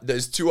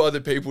there's 2 other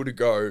people to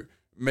go,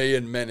 me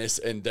and Menace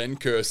and then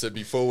Cursor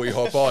before we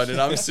hop on.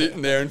 And I'm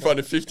sitting there in front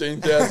of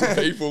 15,000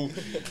 people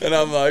and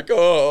I'm like,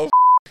 oh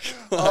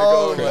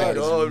my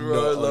God,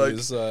 bro. Like,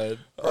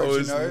 I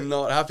was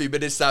not happy.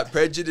 But it's that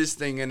prejudice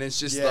thing and it's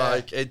just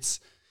like, it's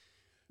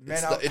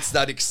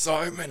that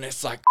excitement.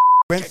 It's like,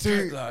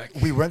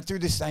 we went through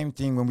the same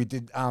thing when we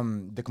did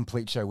the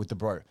Complete show with the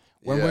bro.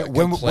 When we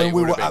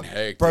were up,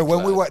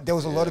 bro, there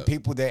was a lot of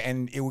people there,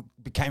 and it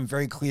became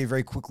very clear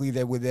very quickly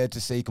that we're there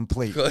to see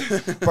Complete,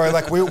 bro.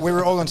 Like we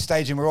were all on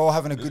stage and we were all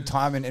having a good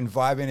time and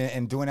vibing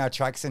and doing our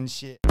tracks and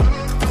shit.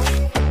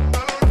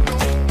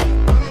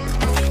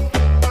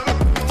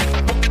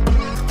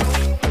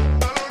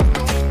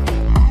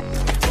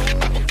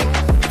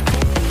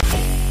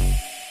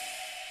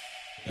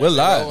 We're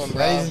live.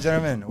 Ladies and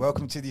gentlemen,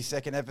 welcome to the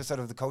second episode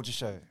of the Culture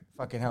Show.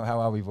 Fucking hell, how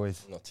are we,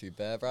 boys? Not too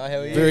bad, bro. How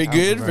are you? Very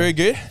good, very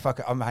good. Fuck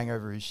it, I'm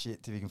hangover as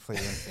shit, to be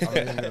completely honest. I'm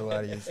really gonna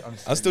lie to you.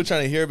 I'm still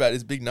trying to hear about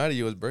this big night of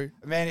yours, bro.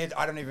 Man,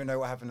 I don't even know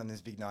what happened on this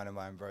big night of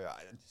mine, bro.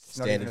 It's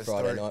not Standard even a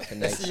Friday story. night for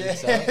Nate.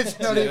 It's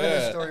not even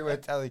a story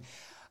worth telling.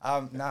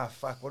 Nah,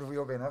 fuck. What have we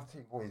all been up to,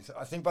 boys?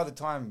 I think by the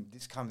time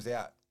this comes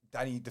out,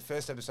 the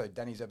first episode,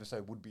 Danny's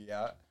episode would be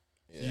out.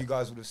 Yeah. You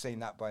guys would have seen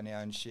that by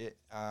now and shit.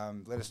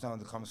 Let us know in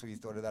the comments what you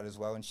thought of that as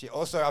well and shit.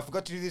 Also, I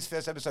forgot to do this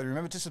first episode.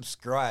 Remember to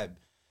subscribe.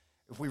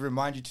 If we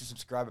remind you to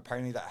subscribe,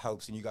 apparently that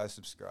helps and you guys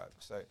subscribe.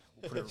 So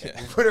we'll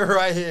put it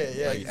right here.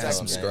 Yeah,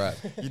 exactly. Subscribe.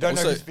 You don't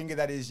know whose finger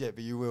that is yet,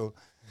 but you will.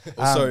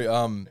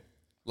 Also,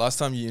 last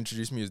time you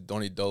introduced me as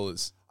Donnie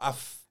Dollars. I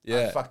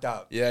fucked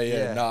up.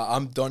 Yeah. Nah,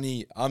 I'm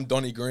Donnie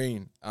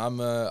Green. I'm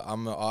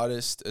an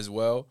artist as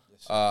well.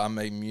 Yes, I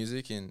make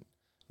music and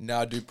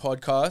now I do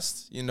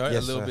podcasts, you know,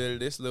 yes, a little bit of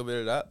this, a little bit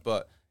of that.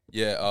 But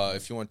yeah,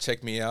 if you want to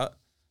check me out,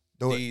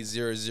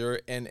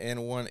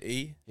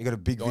 D00NN1E. You got a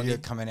big video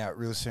coming out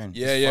real soon.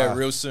 Yeah,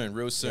 real soon.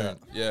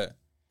 Yeah.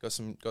 Got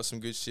some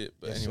good shit.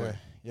 But yes, anyway. Sir.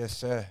 Yes,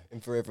 sir.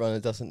 And for everyone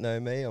that doesn't know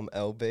me, I'm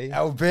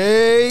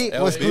LB.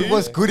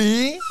 What's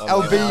goody?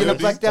 LB in a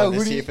blacked out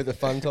hoodie. Here for the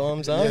fun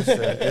times, huh?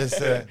 Yes,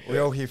 sir.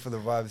 We're all here for the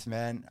vibes,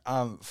 man.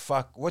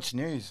 Fuck. What's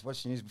news?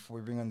 What's news before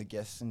we bring on the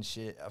guests and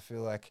shit? I feel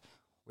like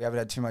we haven't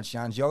had too much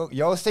yarns.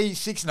 Y'all see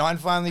 6ix9ine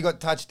finally got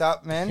touched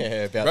up, man.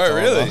 Yeah, about bro, time.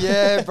 really?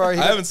 Yeah, bro. I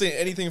haven't seen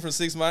anything from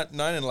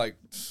 6ix9ine in like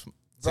 6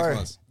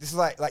 months. This is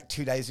like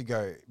 2 days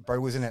ago.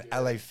 Bro was in an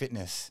LA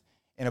Fitness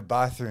in a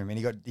bathroom and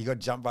he got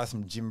jumped by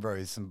some gym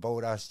bros, some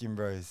bold ass gym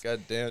bros.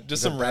 God damn.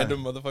 Just some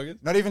random motherfuckers?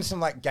 Not even some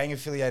like gang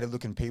affiliated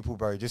looking people,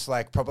 bro. Just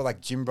like proper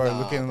like gym bro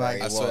looking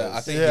like. I swear. I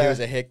think he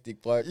was a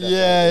hectic bloke.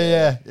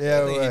 Yeah. I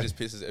think he just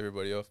pisses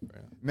everybody off, bro.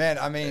 Man,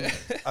 I mean,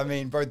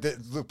 bro,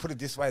 look, put it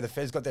this way, the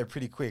feds got there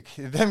pretty quick.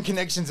 Them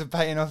connections are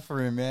paying off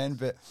for him, man.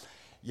 But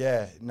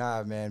yeah,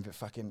 nah, man, but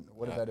fucking,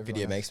 what about everyone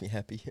Video else? makes me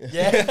happy.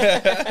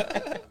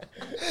 Yeah.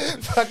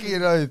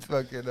 Fucking oath.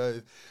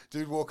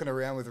 Dude walking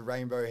around with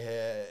rainbow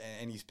hair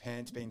and his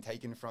pants being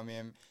taken from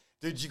him.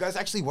 Dude, did you guys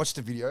actually watch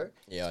the video?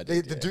 Yeah, I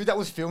did. The dude that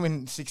was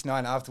filming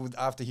 6ix9ine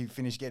after he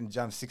finished getting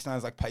jumped,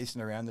 6ix9ine's like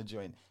pacing around the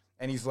joint.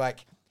 And he's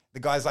like, the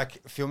guy's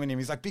like filming him.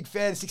 He's like, big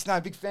fan,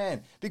 6ix9ine, big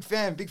fan.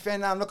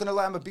 No, I'm not going to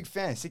lie, I'm a big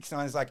fan.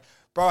 6ix9ine's like,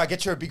 bro, I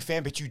get you're a big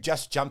fan, but you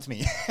just jumped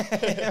me.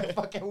 And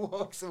fucking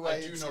walks away.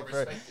 I do not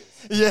respect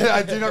this. Yeah,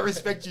 I do not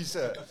respect you,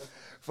 sir.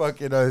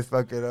 Fucking oath.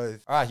 All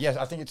right, yes,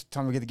 I think it's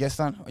time to get the guest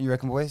on. You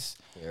reckon, boys?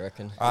 You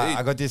reckon?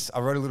 I got this. I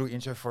wrote a little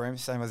intro for him,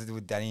 same as I did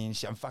with Danny and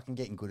shit. I'm fucking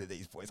getting good at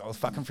these, boys. I was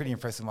fucking pretty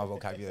impressed with my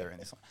vocabulary in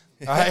this one.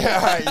 All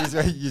right,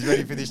 he's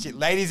ready for this shit.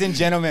 Ladies and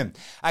gentlemen,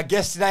 our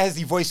guest today has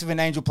the voice of an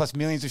angel plus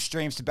millions of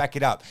streams to back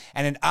it up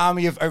and an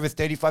army of over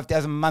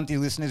 35,000 monthly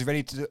listeners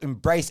ready to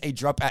embrace a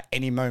drop at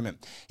any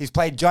moment. He's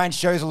played giant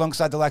shows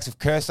alongside the likes of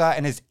Cursor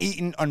and has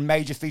eaten on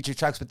major feature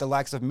tracks with the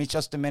likes of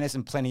Mitchos the Menace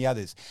and plenty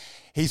others.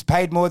 He's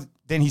paid more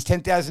than his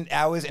 10,000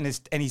 hours and his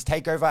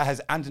takeover has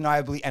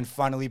undeniably and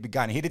finally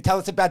begun. Here to tell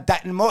us about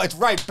that and more, it's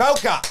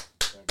PELKA.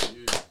 Thank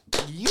you.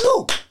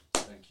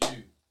 Thank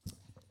you.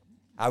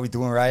 How we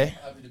doing, Ray?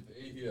 Happy to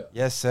be here.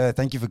 Yes, sir.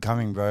 Thank you for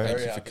coming, bro. Thank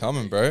you for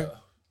coming, bro.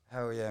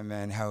 Hell yeah,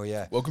 man. Hell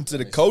yeah. Welcome to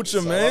the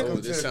culture, man. Oh,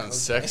 this sounds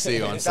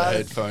sexy once the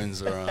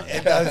headphones are on.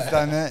 It does,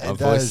 doesn't it? My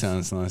voice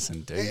sounds nice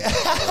and deep.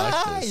 I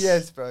like this.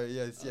 Yes, bro.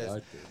 Yes. I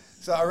like this.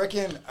 So I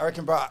reckon,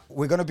 bro,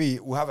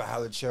 we'll have a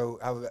Hallowed show,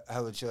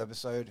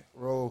 episode.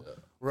 We're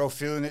all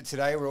feeling it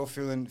today. We're all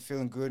feeling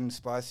good and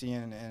spicy,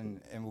 and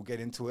we'll get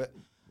into it.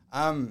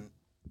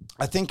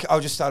 I think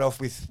I'll just start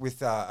off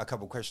with a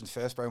couple of questions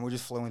first, bro, and we'll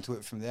just flow into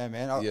it from there,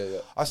 man.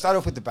 I'll start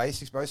off with the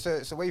basics, bro.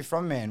 So where you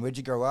from, man? Where'd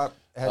you grow up?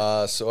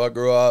 So I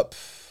grew up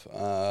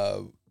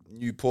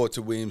Newport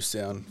to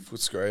Williamstown,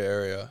 Footscray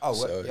area. Oh,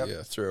 so yep.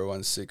 yeah,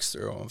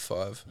 3016,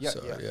 3015. Yep,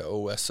 so yep. yeah,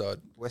 all west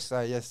side. West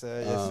side, yes,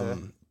 sir.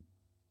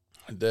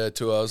 There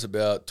till I was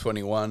about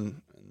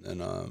 21, and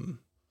then I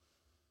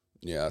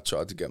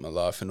tried to get my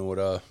life in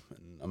order,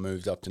 and I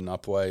moved up to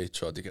Nupway,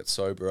 tried to get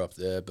sober up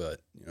there, but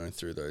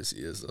through those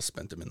years I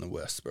spent them in the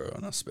west, bro,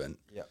 and I spent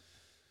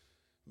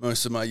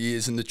most of my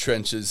years in the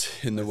trenches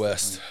in the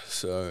west.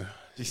 So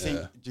do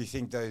you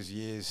think those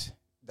years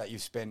that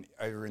you've spent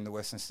over in the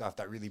west and stuff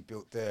that really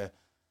built the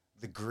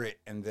grit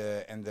and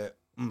the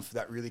oomph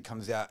that really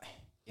comes out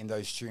in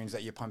those tunes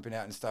that you're pumping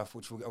out and stuff,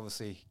 which we'll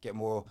obviously get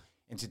more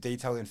into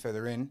detail and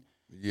further in.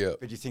 Yeah.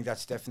 But do you think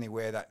that's definitely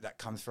where that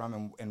comes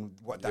from and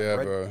what that Yeah,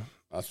 bro.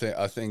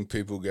 I think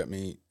people get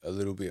me a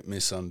little bit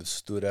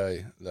misunderstood,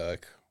 eh?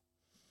 Like,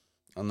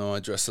 I know I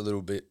dress a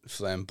little bit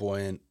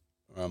flamboyant,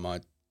 or I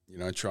might, you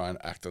know, try and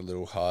act a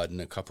little hard in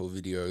a couple of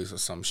videos or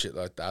some shit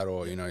like that,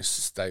 or, you know,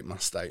 state my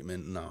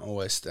statement, and I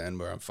always stand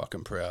where I'm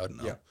fucking proud,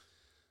 and I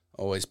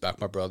always back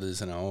my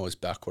brothers, and I always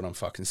back what I'm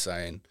fucking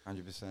saying.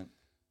 100%.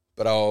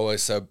 But I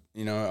always,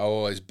 you know, I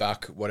always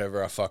back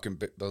whatever I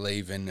fucking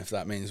believe in. If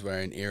that means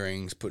wearing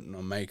earrings, putting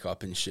on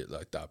makeup and shit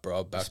like that, bro,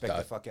 I'll back Respect that.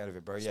 the fuck out of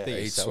it, bro. Yeah. Be Each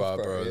yourself, swag,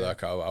 bro, bro. yeah.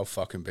 Like, I'll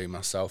fucking be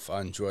myself.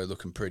 I enjoy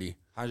looking pretty.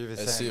 100%.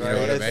 That's it, You bro. know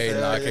what I Yes, mean?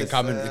 sir, Like, yes, and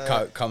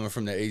sir. coming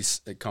from the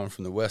east, coming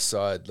from the west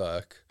side,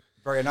 like,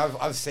 Bro, and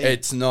I've seen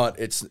it's not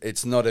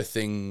a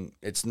thing.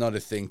 It's not a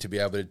thing to be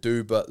able to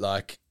do. But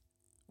like,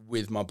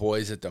 with my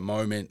boys at the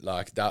moment,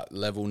 like that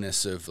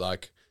levelness of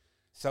like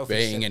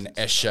being an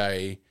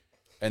eshe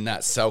and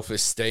that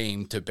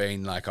self-esteem to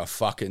being like a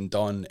fucking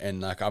don,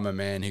 and like I'm a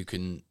man who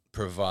can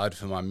provide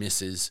for my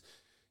missus,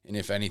 and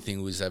if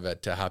anything was ever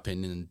to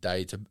happen in the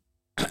day to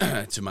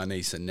to my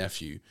niece and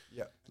nephew,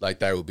 like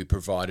they will be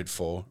provided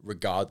for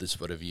regardless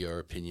whatever your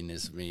opinion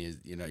is of me.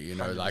 You know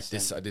 100%. like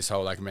this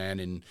whole like man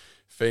and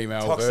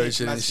female Toxic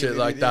version and shit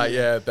like that. masculinity.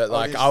 Yeah, but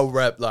like this- I'll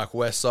rep like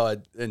West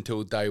Side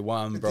until day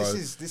one, bro.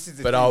 This is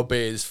the But thing. I'll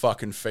be as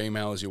fucking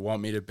female as you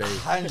want me to be.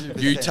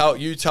 100%.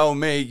 You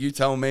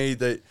tell me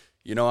that,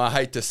 you know, I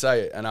hate to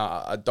say it and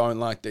I don't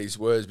like these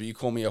words, but you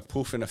call me a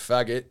poof and a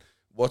faggot.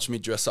 Watch me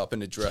dress up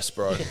in a dress,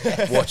 bro.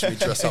 Watch me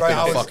dress up Bro, in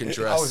I a was- fucking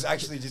dress. I was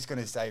actually just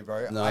gonna say,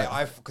 bro,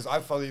 No. because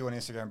I follow you on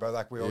Instagram, bro,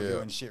 like we all do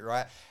Yeah. and shit,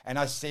 right? And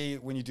I see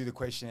when you do the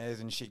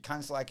questionnaires and shit,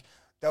 cunts like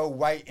they'll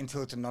wait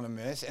until it's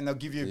anonymous and they'll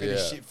give you a bit of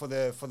Yeah. shit for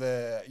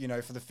the you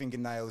know, for the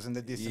fingernails and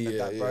the this and the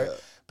Yeah, that, bro. yeah.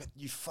 But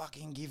you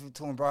fucking give it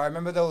to them, bro. I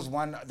remember there was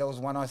one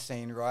I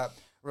seen, right,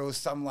 where it was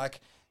something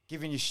like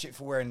giving you shit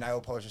for wearing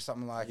nail polish or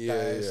something like Yeah,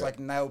 that. It's yeah. like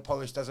nail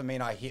polish doesn't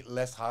mean I hit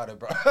less harder,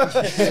 bro.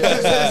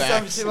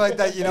 Some shit like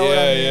that, you know what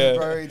I mean,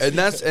 bro?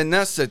 It's- and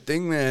that's the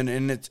thing, man.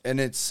 And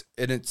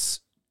it's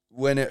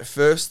when it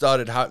first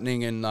started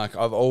happening, and like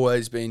I've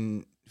always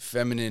been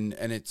feminine,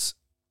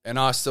 and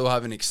I still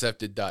haven't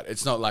accepted that.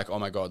 It's not like, oh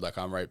my god, like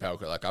I'm Ray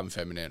PELKA, like I'm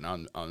feminine,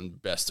 I'm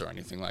best or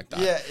anything like that.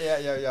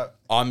 Yeah.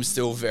 I'm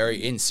still very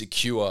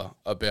insecure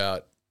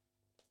about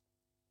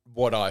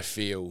what I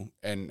feel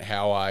and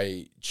how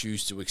I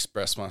choose to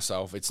express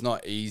myself. It's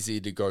not easy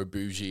to go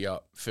bougie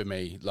up for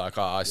me. Like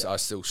I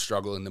still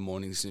struggle in the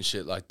mornings and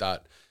shit like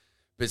that.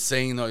 But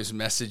seeing those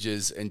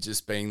messages and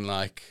just being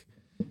like,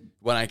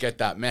 when I get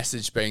that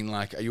message being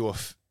like, are you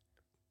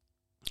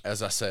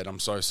as I said, I'm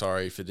so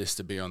sorry for this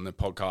to be on the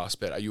podcast,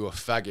 but are you a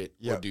faggot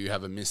or do you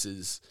have a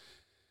missus?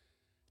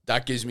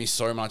 That gives me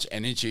so much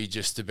energy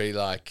just to be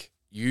like,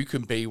 you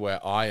can be where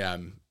I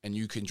am and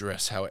you can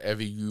dress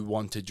however you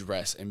want to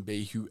dress and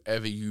be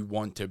whoever you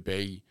want to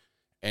be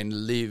and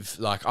live.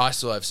 Like, I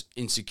still have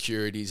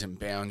insecurities and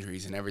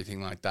boundaries and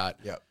everything like that.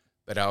 Yep.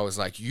 But I was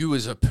like, you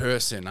as a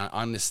person, I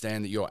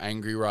understand that you're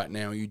angry right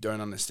now. You don't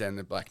understand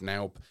the black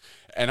nail.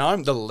 And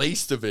I'm the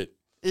least of it.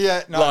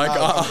 Yeah, no,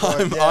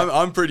 Like, no,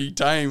 I'm pretty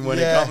tame when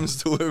it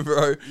comes to it,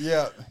 bro.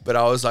 yeah. But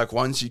I was like,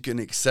 once you can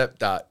accept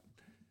that,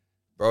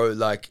 bro,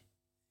 like,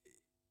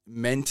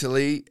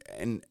 mentally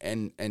and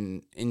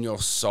in your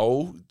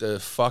soul,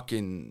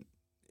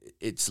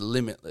 it's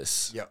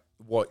limitless. Yep.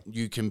 What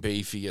you can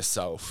be for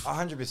yourself.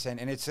 100%,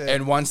 and it's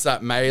And once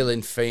that male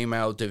and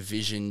female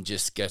division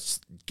just gets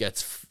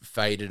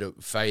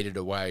faded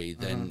away,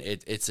 then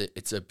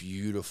it's a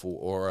beautiful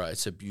aura.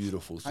 It's a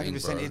beautiful thing,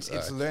 100%. bro.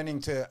 It's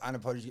learning to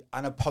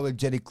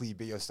unapologetically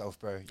be yourself,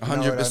 bro. You know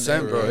what I 100%,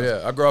 mean? bro.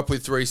 Yeah, I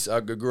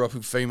grew up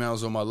with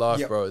females all my life,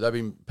 Yep. bro. They've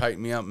been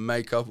painting me up in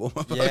makeup all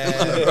my Yeah,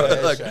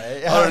 life. Like,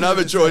 straight. I don't have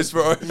a choice,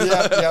 bro.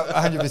 Yeah,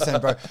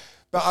 100%, bro.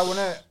 But I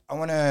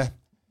wanna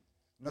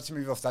not to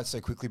move off that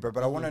so quickly, bro.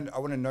 But I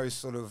wanna know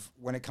sort of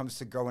when it comes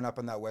to growing up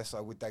on that west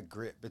side with that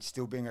grit, but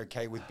still being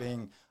okay with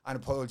being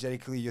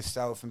unapologetically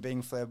yourself and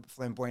being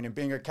flamboyant and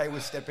being okay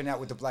with stepping out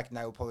with the black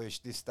nail polish,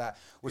 this that,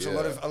 which a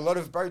lot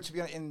of bro, to be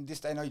honest, in this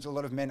day and age, a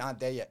lot of men aren't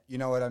there yet. You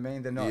know what I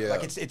mean? They're not. Yeah.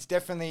 Like it's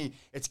definitely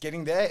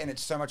getting there, and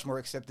it's so much more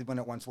accepted than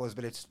it once was.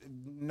 But it's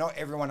not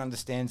everyone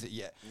understands it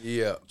yet.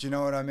 Yeah. Do you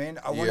know what I mean?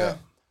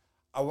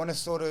 I wanna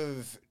sort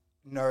of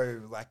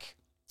know, like,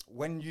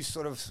 when you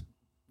sort of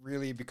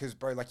really, because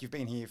bro, like, you've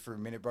been here for a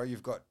minute, bro.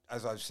 You've got,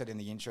 as I've said in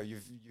the intro,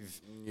 you've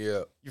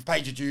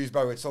paid your dues,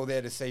 bro. It's all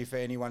there to see for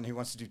anyone who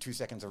wants to do 2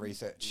 seconds of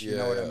research. You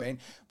know what I mean?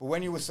 But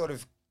when you were sort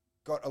of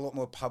got a lot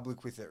more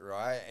public with it,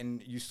 right,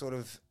 and you sort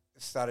of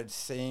started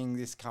seeing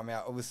this come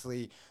out,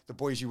 obviously the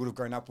boys you would have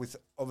grown up with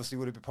obviously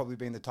would have probably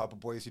been the type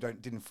of boys who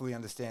didn't fully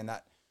understand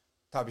that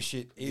type of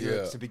shit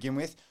either to begin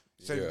with.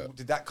 So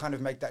did that kind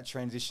of make that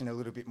transition a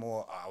little bit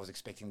more? I was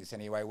expecting this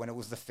anyway. When it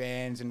was the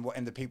fans and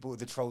the people,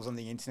 the trolls on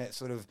the internet,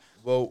 sort of.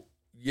 Well,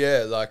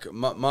 yeah. Like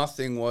my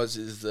thing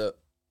is that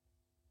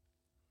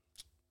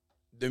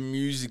the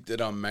music that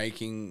I'm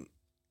making,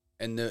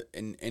 and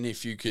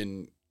if you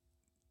can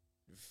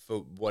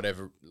for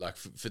whatever, like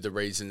for the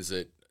reasons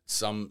that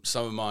some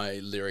of my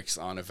lyrics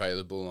aren't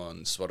available on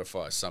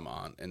Spotify, some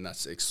aren't, and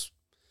that's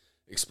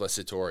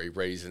explicitory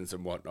reasons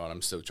and whatnot.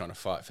 I'm still trying to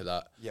fight for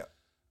that. Yeah.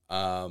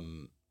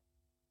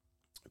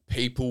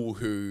 People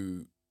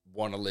who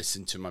want to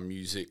listen to my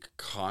music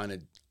kind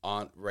of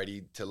aren't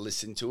ready to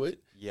listen to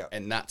it. Yeah.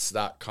 And that's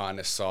that kind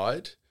of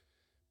side.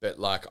 But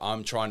like,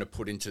 I'm trying to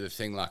put into the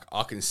thing, like,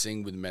 I can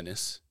sing with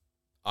Menace.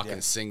 I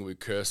can sing with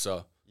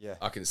Cursor. Yeah.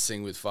 I can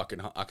sing with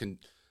fucking, I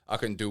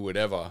can do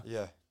whatever.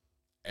 Yeah.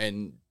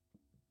 And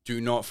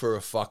do not for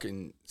a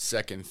fucking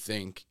second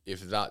think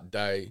if that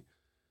day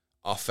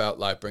I felt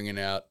like bringing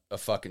out a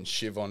fucking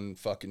shiv on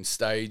fucking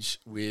stage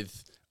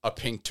with a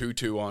pink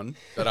tutu on,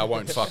 that I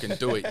won't fucking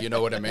do it. You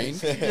know what I mean?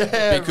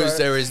 Yeah, because bro.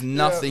 there is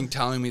nothing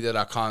telling me that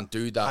I can't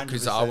do that,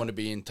 because I 100%. want to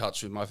be in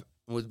touch with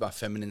my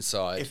feminine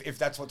side. If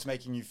that's what's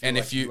making you feel And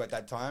like if you- you at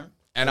that time.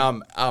 And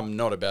I'm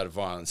not about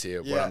violence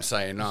here, what Yeah. I'm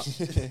saying up.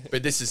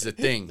 But this is the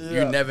thing. Yeah.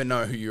 You never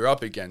know who you're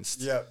up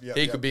against. Yeah,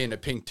 He could be in a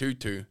pink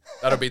tutu.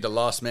 That'll be the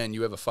last man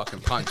you ever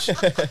fucking punch.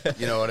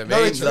 You know what I mean?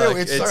 No, it's real.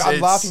 Like,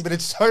 I'm laughing, but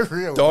it's so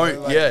real. Don't,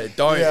 bro. Like,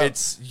 yeah.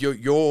 It's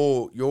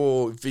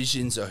your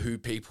visions of who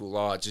people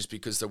are just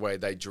because the way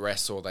they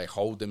dress or they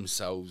hold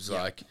themselves.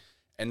 Yeah. Like,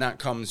 and that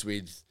comes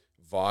with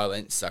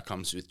violence, that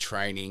comes with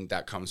training,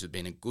 that comes with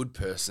being a good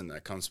person,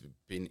 that comes with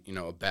being,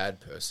 a bad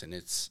person.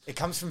 It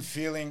comes from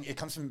feeling that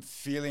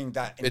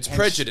It's intense,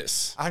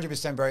 prejudice.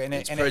 100%, bro. And,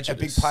 It's and a big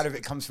prejudice. part of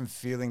it comes from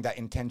feeling that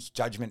intense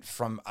judgment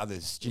from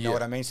others. Do you know Yeah.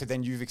 what I mean? So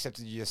then you've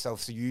accepted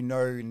yourself. So you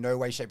know, in no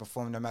way, shape, or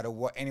form, no matter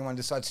what anyone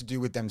decides to do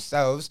with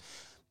themselves,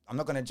 I'm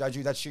not going to judge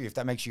you. That's you. If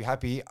that makes you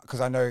happy,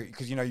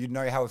 because you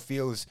know how it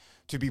feels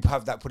to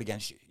have that put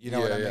against you. You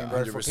know what I mean,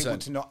 bro? For people 100%.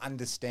 to not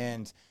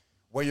understand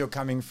where you're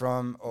coming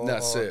from, or,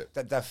 That's or it.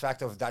 that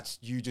fact of that's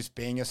you just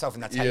being yourself,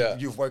 and that's Yeah. how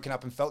you've woken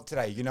up and felt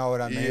today. You know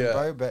what I mean,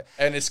 bro? But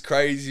and it's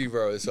crazy,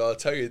 bro. So I'll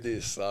tell you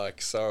this, I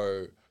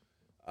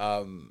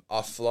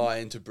fly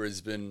into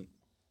Brisbane.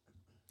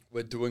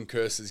 We're doing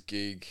Curse's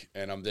gig,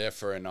 and I'm there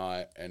for a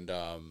night, and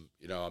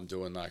I'm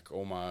doing like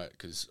all my,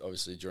 because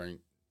obviously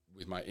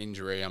with my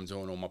injury, I'm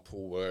doing all my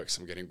pool works.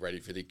 I'm getting ready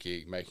for the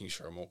gig, making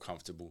sure I'm all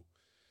comfortable.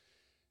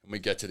 And we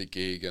get to the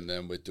gig, and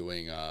then we're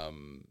doing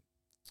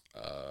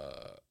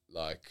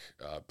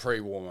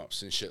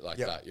pre-warm-ups and shit like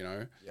that,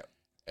 Yep.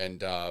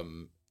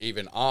 And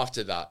even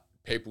after that,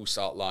 people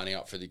start lining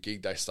up for the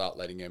gig. They start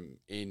letting him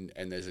in,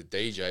 and there's a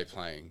DJ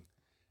playing,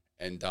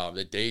 and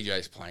the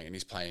DJ's playing, and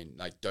he's playing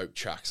like dope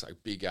tracks,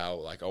 like Big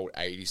L, like old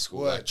 80s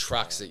school, like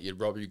tracks that you'd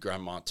rob your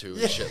grandma to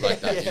and shit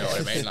like that. You know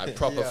what I mean? Like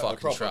proper fucking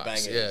proper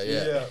tracks. bangers.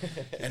 Yeah.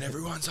 And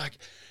everyone's like,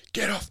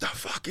 "Get off the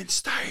fucking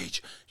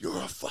stage!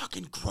 You're a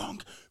fucking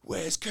grunk.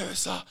 Where's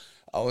Cursor?"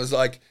 I was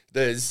like,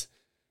 there's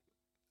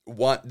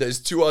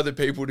two other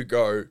people to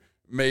go,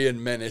 me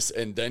and Menace,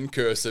 and then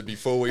Cursor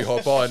before we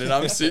hop on, and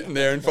I'm sitting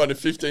there in front of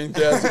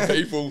 15,000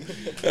 people,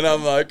 and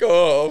I'm like,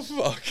 oh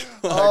fuck,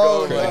 like,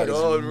 oh my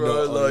god,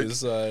 bro, like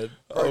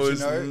I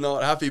was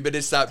not happy, but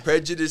it's that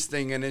prejudice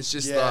thing, and it's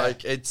just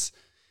like it's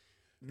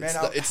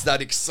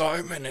that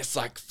excitement. It's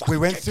like we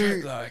went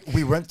through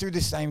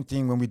the same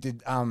thing when we did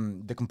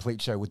the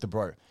complete show with the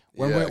bro.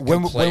 When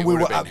we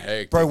were up,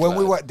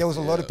 bro, there was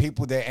a lot of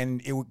people there,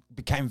 and it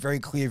became very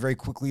clear very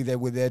quickly that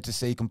we're there to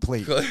see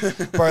complete.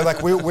 Bro,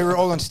 like we were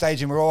all on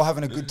stage and we were all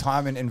having a good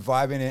time and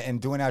vibing and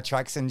doing our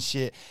tracks and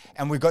shit.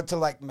 And we got to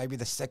like maybe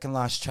the second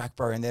last track,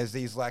 bro, and there's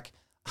these like,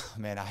 oh,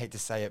 man, I hate to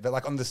say it, but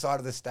like on the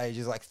side of the stage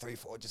is like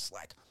 3-4 just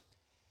like,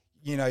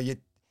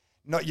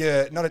 not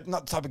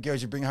the type of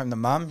girls you bring home to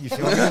mum. You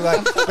feel me?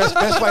 Like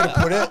best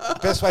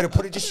way to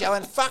put it, just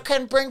yelling,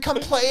 "Fucking bring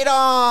complete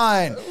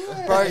on,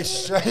 bro!"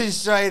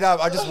 Straight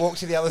up. I just walked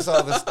to the other side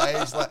of the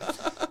stage, like,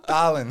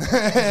 darling,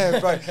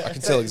 bro. I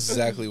can tell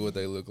exactly what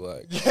they look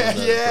like.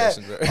 Yeah.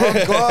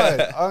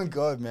 On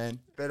God, man.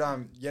 But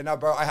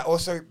bro. I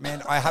also,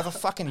 man, I have a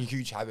fucking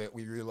huge habit.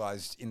 We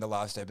realized in the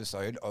last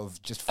episode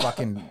of just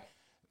fucking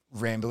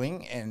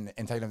rambling and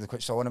taking over the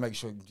question. So I want to make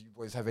sure, do you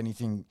boys have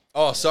anything?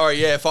 Oh, sorry,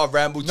 yeah. If I've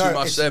rambled too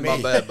much, then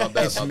my bad.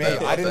 It's me.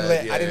 I didn't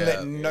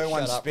let no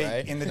one speak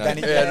in the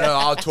Danny. Yeah, no,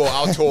 I'll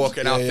talk,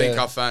 and I think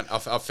I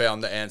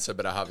found the answer,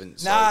 but I haven't.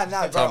 So Nah,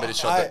 tell bro.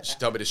 She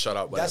told me to shut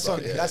up. That's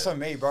whatever. that's on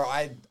me, bro.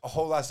 A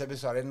whole last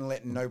episode, I didn't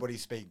let nobody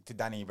speak to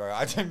Danny, bro.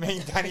 I didn't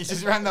mean Danny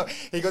just ran up.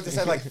 He got to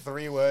say like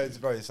 3 words,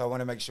 bro. So I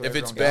want to make sure. If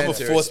it's everyone gets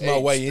banter, force it's my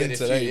eats, way but in if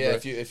today, you, bro.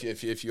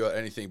 if you got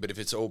anything, but if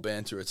it's all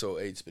banter, it's all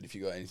eats. But if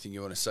you got anything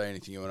you want to say,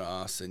 anything you want to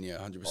ask, then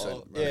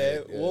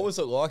 100%. What was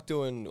it like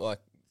doing like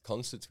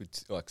concerts with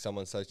like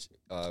someone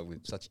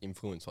with such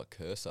influence like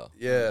Cursor?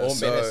 Yeah, Or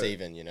Menace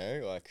even,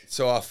 like.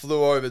 So I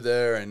flew over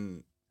there,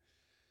 and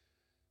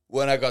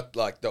when I got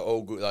like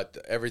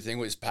everything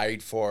was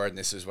paid for, and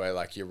this is where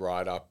like you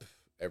write up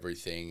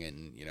everything,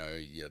 and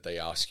they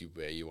ask you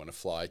where you want to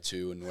fly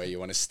to and where you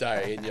want to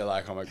stay, and you're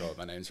like, oh my god,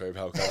 my name's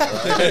PELKA.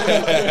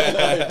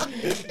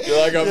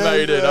 You're like, I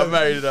made it.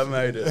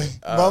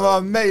 Mama, I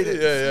made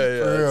it.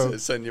 Yeah.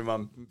 Send your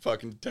mum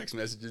fucking text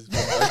messages.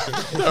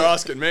 They're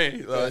asking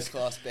me. First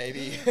class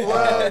baby.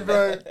 Wow,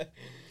 bro.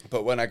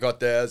 But when I got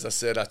there, as I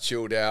said, I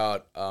chilled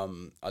out.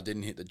 I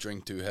didn't hit the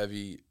drink too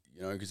heavy,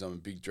 you know, because I'm a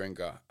big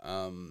drinker.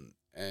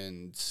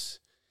 And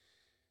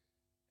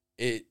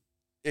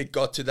it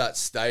got to that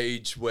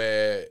stage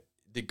where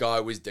the guy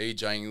was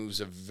DJing. He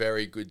was a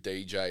very good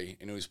DJ,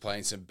 and he was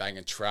playing some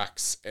banger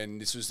tracks. And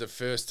this was the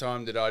first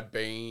time that I'd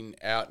been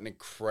out in a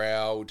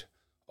crowd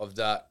of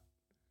that.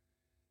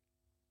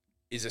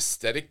 Is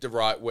aesthetic the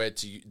right word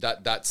to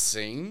that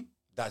scene?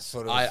 That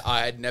sort of.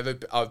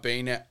 I've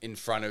been in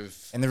front of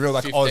in the real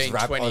like 15, Oz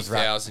rap,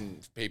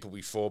 20,000 people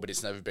before, but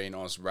it's never been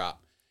Oz rap.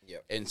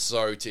 Yep. And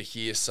so to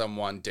hear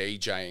someone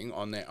DJing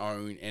on their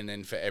own, and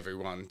then for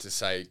everyone to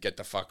say, "Get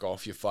the fuck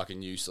off, you're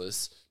fucking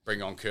useless.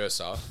 Bring on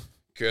Cursor."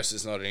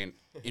 Cursor's not in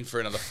for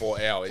another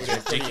 4 hours. You're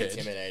a Pretty dickhead.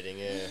 intimidating,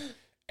 yeah.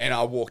 And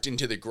I walked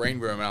into the green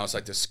room and I was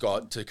like to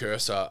Scott, to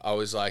Cursor, I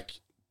was like,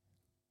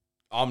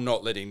 "I'm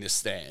not letting this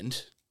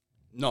stand."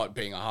 Not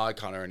being a hard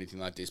cunt or anything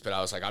like this, but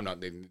I was like, I'm not.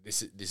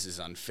 This is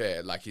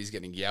unfair. Like, he's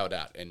getting yelled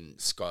at, and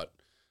Scott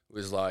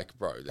was like,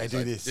 "Bro, They do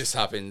like, this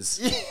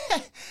happens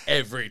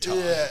every time.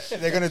 Yeah,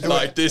 they're gonna do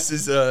Like, it. this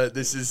is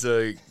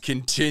a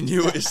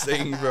continuous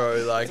thing,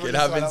 bro. Like, it what you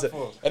sign happens, up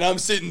for. and I'm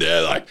sitting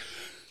there like,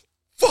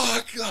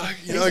 fuck, like,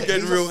 you know,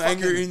 getting he's a real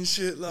fucking- angry and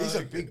shit. Like, He's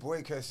a big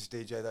boy, Curses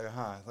DJ though,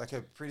 huh? Like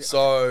a pretty.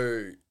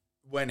 so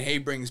when he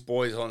brings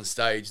boys on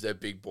stage, they're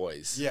big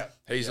boys. Yeah.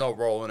 He's not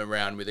rolling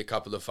around with a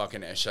couple of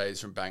fucking essays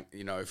from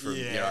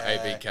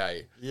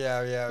ABK.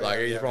 Yeah. Like,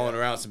 he's yeah, rolling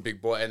around with some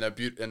big boys,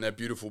 and they're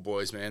beautiful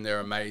boys, man. They're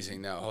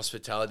amazing. Now,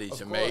 hospitality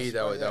to me,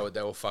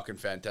 they were fucking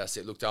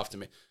fantastic. Looked after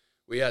me.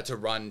 We had to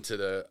run to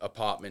the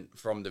apartment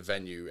from the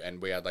venue,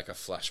 and we had like a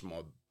flash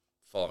mob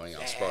following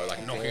us, bro.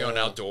 Like, knocking on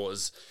our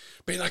doors,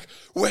 being like,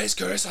 "Where's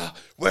Cursor?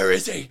 Where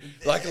is he?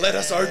 Like, let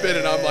us open."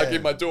 And I'm like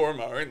in my dorm,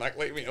 and like,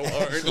 "Leave me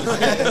alone."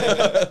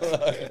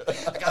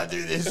 I can't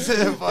do this.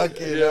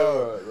 Fucking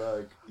Yeah,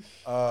 like.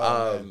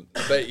 man.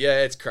 But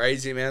yeah, it's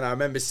crazy, man. I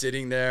remember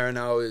sitting there, and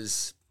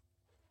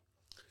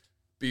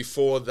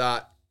before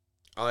that,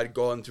 I'd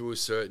gone through a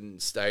certain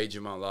stage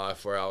in my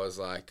life where I was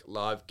like,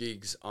 live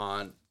gigs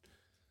aren't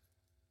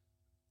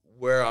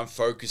where I'm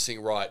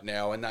focusing right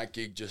now. And that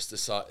gig just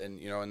decided,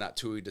 and that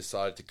tour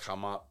decided to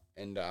come up,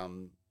 and I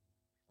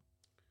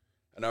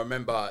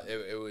remember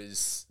it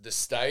was the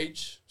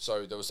stage.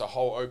 So there was a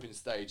whole open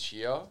stage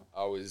here.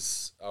 I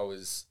was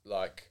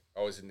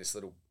in this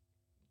little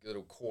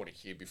corner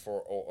here before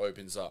it all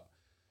opens up,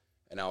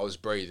 and I was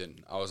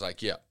breathing. I was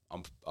like, "Yeah,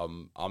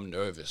 I'm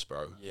nervous,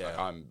 bro. Yeah. Like,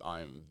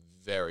 I'm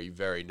very,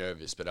 very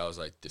nervous." But I was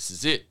like, "This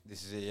is it.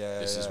 This is it. Yeah.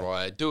 This is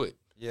why I do it.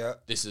 Yeah.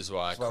 This is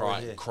why That's why we're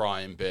I here.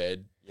 cry in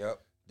bed.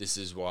 Yep. This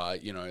is why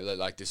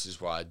this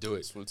is why I do it."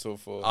 That's what it's all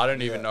for. I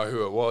don't even know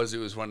who it was. It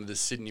was one of the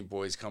Sydney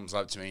boys. Comes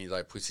up to me, he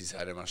like puts his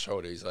head on my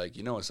shoulder. He's like,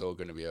 "You know, it's all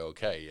going to be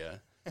okay,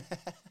 yeah."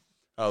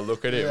 I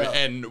look at him, Yeah.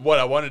 and what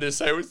I wanted to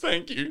say was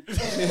 "thank you,"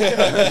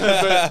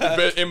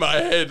 but in my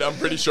head, I'm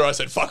pretty sure I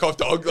said "fuck off,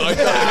 dog." Like,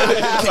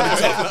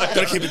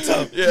 Gotta keep it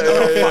tough.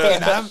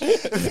 yeah.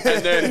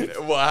 And then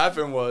what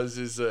happened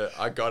was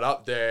I got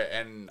up there,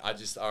 and I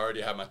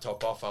already had my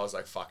top off. I was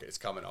like, "Fuck it, it's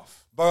coming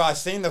off." Bro, I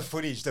seen the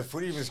footage. The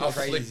footage was I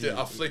crazy.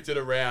 flicked it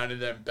around,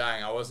 and then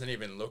bang! I wasn't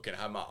even looking.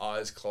 I had my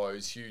eyes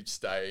closed. Huge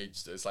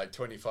stage. There's like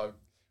 25,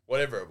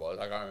 whatever it was.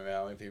 I can't remember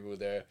how many people were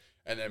there.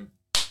 And then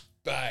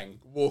bang!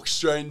 Walk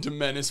straight into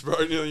Menace, bro.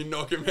 Nearly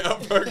knock him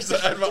out, bro, because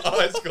I had my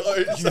eyes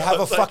closed. You have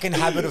a fucking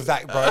habit of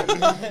that, bro.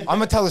 I'm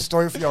gonna tell a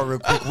story for y'all real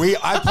quick.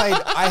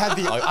 I had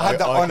the I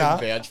can honor.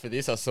 vouch for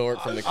this. I saw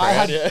it from the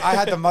crowd. I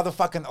had the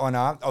motherfucking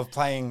honor of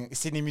playing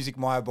Sydney Music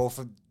Maya Ball.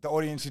 For the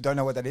audience who don't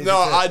know what that is.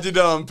 No, it's a- I did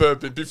that on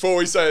purpose. Before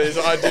we say this,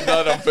 I did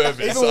that on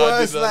purpose. Even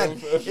worse,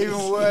 lad.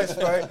 Even worse,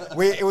 bro.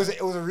 It was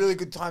a really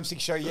good time.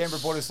 Six show.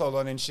 Yambra brought us all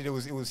on and shit. It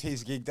was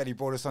his gig that he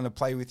brought us on to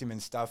play with him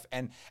and stuff.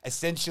 And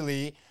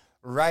essentially,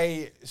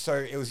 Ray. So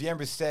it was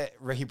Yambra's set.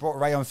 He brought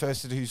Ray on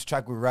first to do his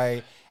track with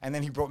Ray, and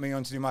then he brought me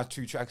on to do my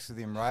 2 tracks with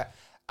him. Right.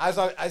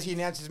 As he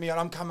announces me on,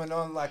 I'm coming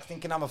on like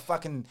thinking I'm a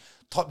fucking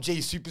top G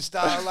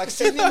superstar, like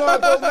Sydney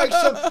Marble, make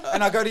sure.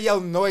 And I go to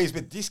yell noise,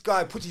 but this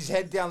guy puts his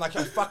head down like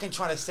I'm fucking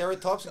trying to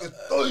ceratops and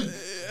goes, boom.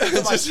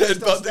 Just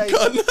headbutt the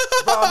gun.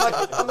 Bro,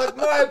 I'm like,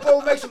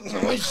 Marble, make some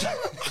noise.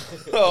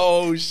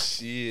 Oh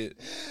shit!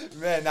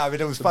 Man, no, but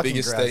it was The fucking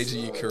biggest grass.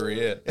 stage of your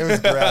career. It was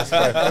grass, bro.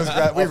 It was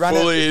grass. We I ran it.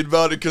 fully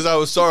headbutted because I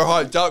was so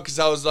hyped up because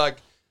I was like,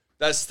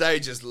 that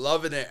stage is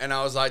loving it. And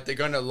I was like, they're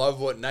going to love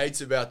what Nate's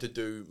about to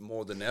do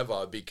more than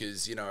ever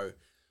because,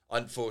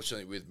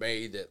 unfortunately with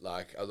me that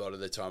like a lot of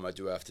the time I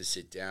do have to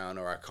sit down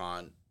or I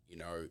can't,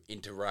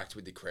 interact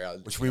with the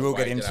crowd. Which in we a will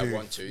way get that I into.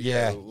 want to.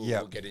 Yeah,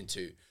 we'll get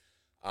into.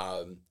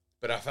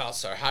 But I felt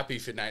so happy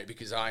for Nate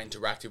because I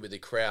interacted with the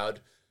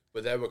crowd,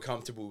 but they were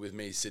comfortable with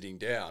me sitting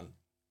down.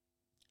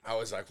 I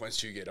was like,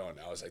 once you get on,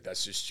 I was like,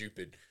 that's just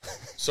stupid.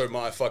 So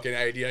my fucking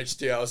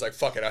ADHD, I was like,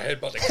 fuck it, I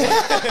headbutt the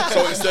cunt.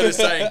 So instead of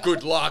saying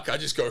good luck, I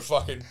just go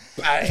fucking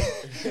bang.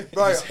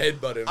 Bro, Just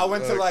headbutt him. I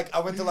went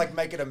to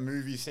make it a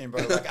movie scene,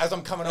 bro. Like as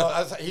I'm coming off,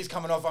 as he's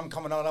coming off, I'm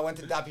coming on. I went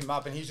to dap him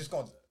up, and he's just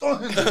going, bro.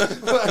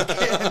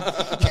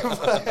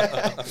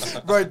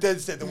 Dead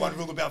said the one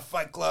rule about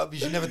Fight Club: you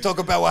should never talk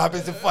about what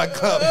happens in Fight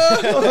Club.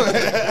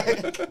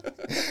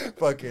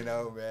 Fucking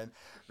hell, man.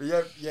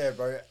 But yeah,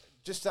 bro.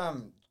 Just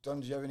Don,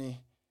 do you have any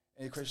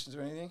questions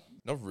or anything?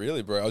 Not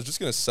really, bro. I was just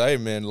gonna say,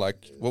 man,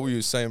 like what we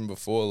were saying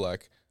before,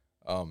 like,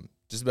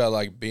 just about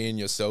like being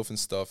yourself and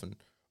stuff, and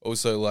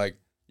also like,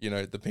 you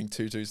know, the pink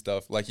tutu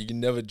stuff. Like you can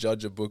never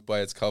judge a book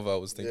by its cover. I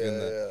was thinking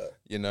that,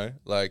 you know,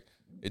 like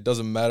it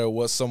doesn't matter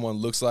what someone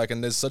looks like,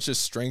 and there's such a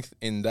strength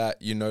in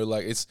that, you know,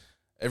 like it's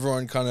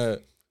everyone kind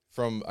of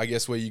from, I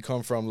guess, where you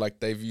come from,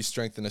 like they view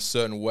strength in a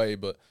certain way,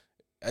 but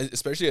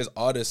especially as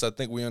artists, I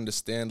think we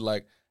understand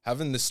like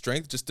having the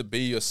strength just to be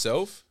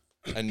yourself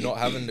and not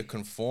having to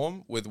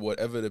conform with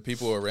whatever the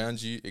people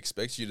around you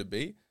expect you to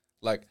be,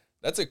 like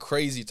that's a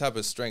crazy type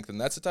of strength, and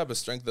that's the type of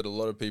strength that a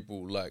lot of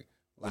people like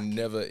will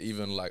never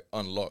even like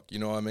unlock. You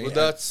know what I mean? Well,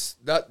 that's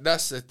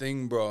the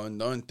thing, bro.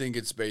 And I don't think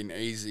it's been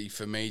easy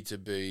for me to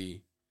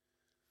be.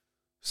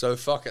 So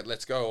fuck it,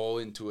 let's go all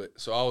into it.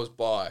 So I was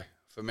bi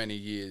for many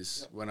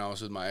years when I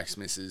was with my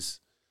ex-missus,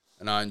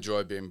 and I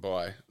enjoyed being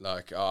bi.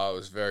 Like I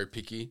was very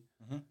picky,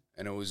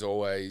 and it was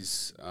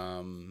always.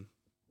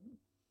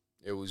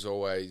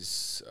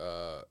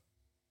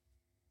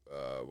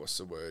 What's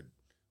the word?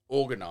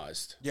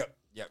 Organized. Yep.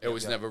 It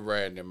was never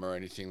random or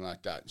anything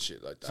like that and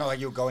shit like that. It's not like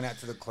you were going out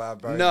to the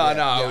club, bro. No,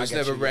 it was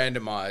never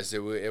randomized.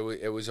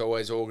 It was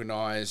always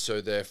organized,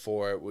 so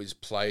therefore it was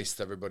placed.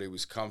 Everybody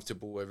was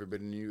comfortable.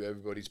 Everybody knew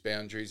everybody's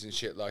boundaries and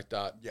shit like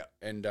that. Yeah.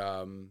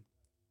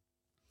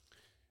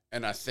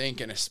 And I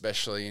think, and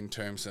especially in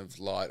terms of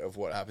light of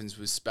what happens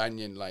with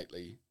Spanian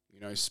lately, you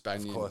know,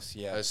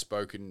 Spanian has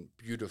spoken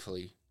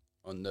beautifully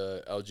on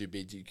the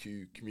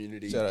LGBTQ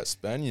community. Shout out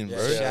Spanian,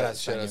 bro. Shout out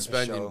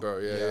Spanian, bro.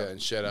 Yeah. And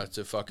shout out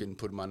to fucking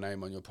putting my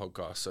name on your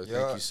podcast. So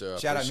thank you, sir.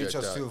 Shout out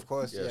Mitchos too, of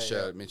course. Yeah,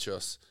 shout out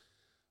Mitchos.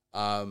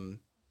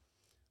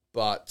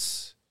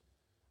 But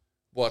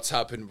what's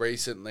happened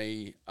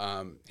recently,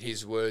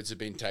 his words have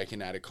been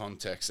taken out of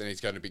context and he's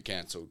going to be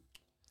cancelled.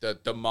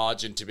 The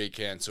margin to be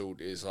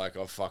cancelled is like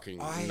a fucking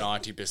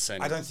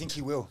 90%. I don't think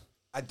he will.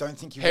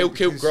 He'll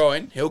keep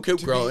growing. He'll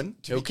keep growing.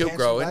 He'll keep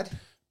growing.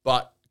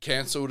 But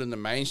cancelled in the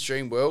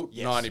mainstream world,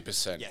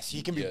 90%. Yes,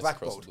 he can be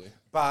blackballed.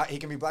 But he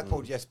can be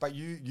blackballed, yes. But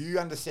you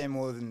understand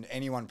more than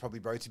anyone probably,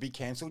 bro. To be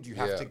cancelled, you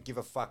have to give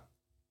a fuck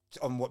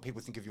on what people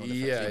think of you on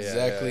the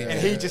exactly. And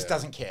he just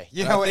doesn't care.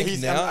 You know what?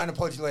 He's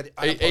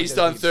unapologetic. He's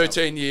done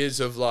 13 years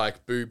of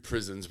like boob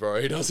prisons,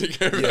 bro. He doesn't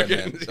care.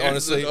 Man.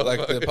 Honestly,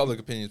 like the public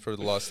opinion is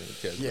probably the last thing he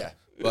cares. Yeah.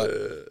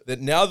 But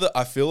that now that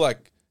I feel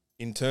like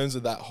in terms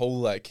of that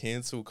whole like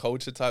cancel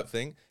culture type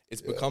thing,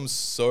 it's become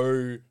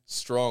so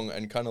strong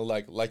and kind of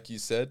like you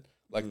said,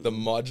 like the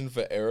margin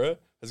for error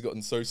has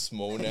gotten so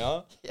small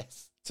now.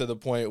 Yes. To the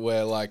point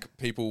where like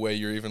people where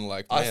you're even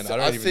like, man,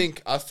 I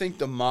think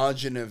the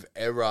margin of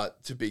error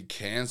to be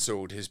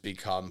cancelled has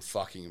become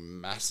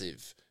fucking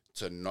massive.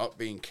 To not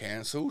being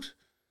cancelled,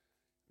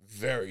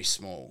 very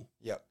small.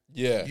 Yep.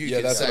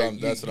 Yeah. That's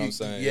what I'm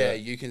saying. Yeah,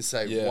 you can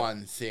say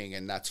one thing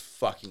and that's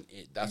fucking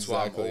it. That's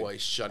why I'm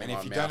always shutting my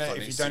mouth on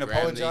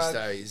Instagram these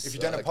days. If you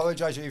don't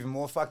apologize, you're even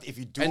more fucked. If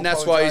you do, and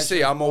that's why you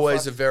see I'm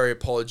always a very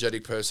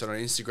apologetic person on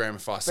Instagram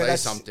if I say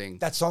something.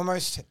 But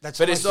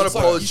it's not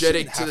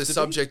apologetic to the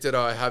subject that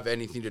I have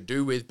anything to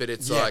do with. But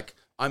it's like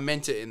I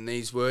meant it in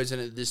these words, and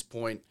at this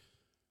point,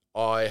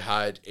 I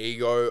had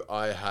ego.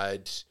 I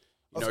had.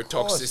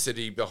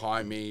 Toxicity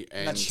behind me,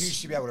 and that's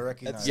huge to be able to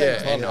recognize.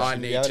 And I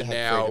need to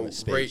now,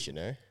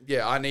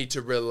 I need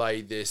to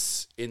relay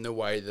this in the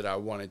way that I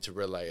wanted to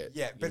relay it.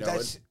 Yeah,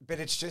 but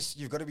it's just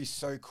you've got to be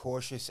so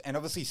cautious, and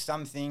obviously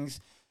some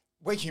things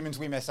we're humans,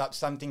 we mess up.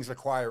 Some things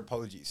require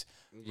apologies,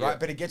 right?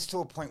 But it gets to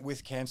a point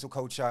with cancel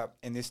culture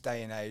in this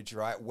day and age,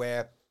 right,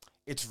 where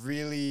it's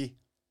really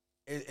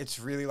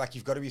like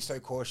you've got to be so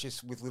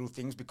cautious with little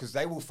things because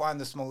they will find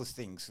the smallest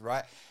things,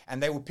 right?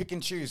 And they will pick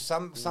and choose.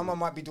 Someone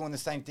might be doing the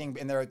same thing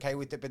and they're okay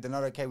with it, but they're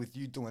not okay with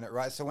you doing it,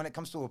 right? So when it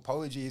comes to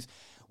apologies,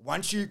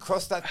 once you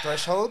cross that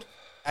threshold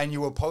and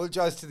you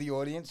apologize to the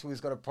audience who has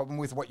got a problem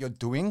with what you're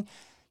doing,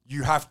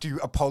 you have to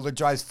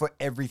apologize for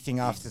everything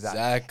after that.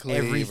 Exactly.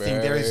 Everything.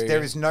 Bro.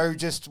 There is no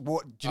just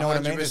what do you know 100%. What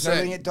I mean? There's no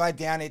letting it die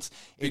down. It's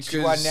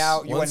you are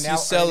now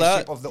sell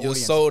out of the you're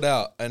audience. sold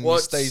out and you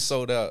stay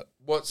sold out.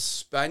 What's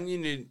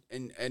Spanian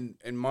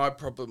and my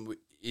problem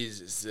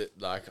is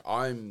that like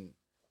I'm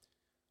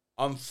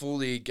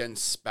fully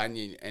against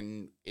Spanian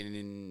and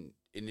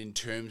in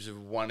terms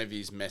of one of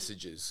his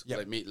messages.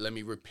 Yep. Let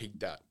me repeat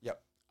that. Yep.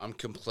 I'm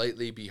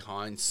completely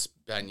behind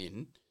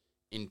Spanian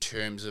in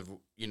terms of,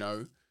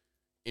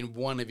 in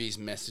one of his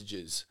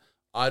messages.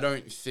 I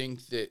don't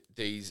think that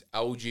these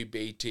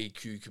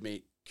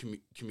LGBTQ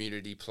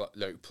community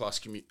plus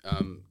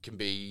can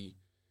be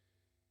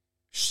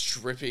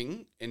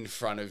stripping in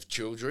front of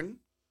children,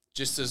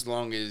 just as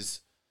long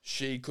as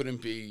she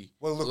couldn't be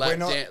Well,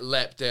 look,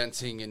 lap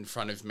dancing in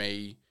front of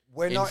me.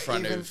 We're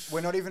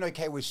not even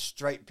okay with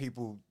straight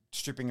people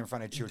stripping in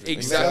front of children.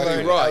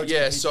 Exactly right.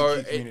 Yeah. LGBTQ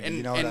So community,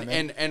 you know what I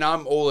mean? and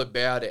I'm all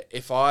about it.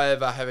 If I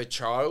ever have a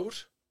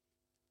child,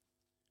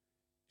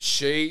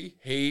 she,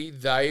 he,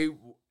 they,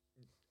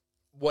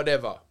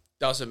 whatever,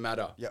 doesn't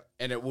matter. Yep.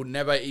 And it would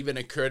never even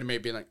occur to me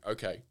being like,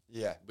 okay,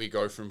 Yeah. we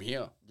go from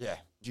here. Yeah.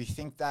 Do you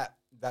think that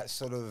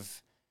sort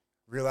of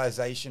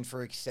realization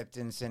for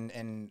acceptance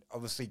and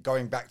obviously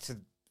going back to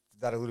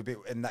that a little bit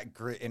and that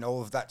grit and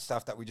all of that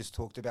stuff that we just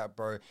talked about,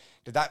 bro,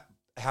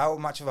 how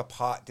much of a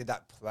part did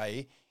that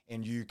play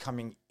in you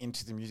coming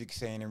into the music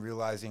scene and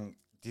realizing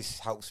this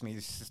helps me,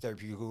 this is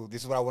therapeutic,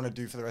 this is what I want to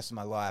do for the rest of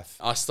my life?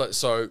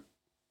 So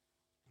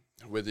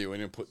whether you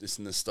want to put this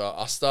in the start,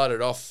 I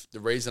started off, the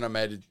reason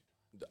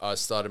I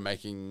started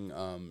making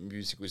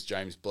music was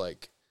James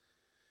Blake.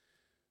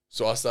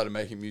 So I started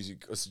making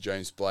music because of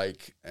James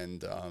Blake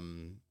and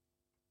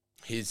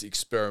his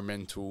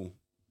experimental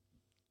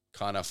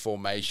kind of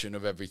formation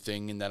of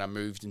everything. And then I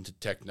moved into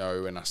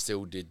techno and I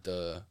still did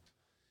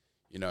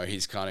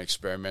his kind of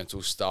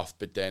experimental stuff.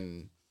 But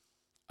then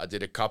I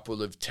did a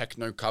couple of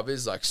techno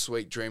covers, like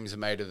Sweet Dreams Are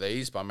Made of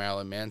These by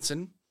Marilyn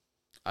Manson.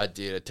 I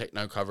did a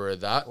techno cover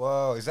of that.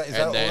 Whoa, is that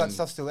all that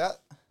stuff still out?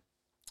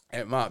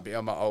 It might be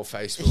on my old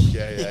Facebook.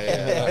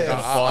 Yeah.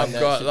 I've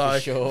got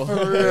like sure.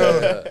 for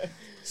real. Yeah.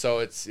 So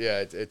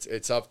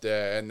it's up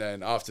there. And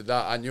then after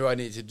that, I knew I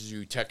needed to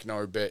do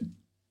techno. But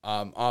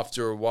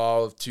after a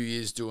while of 2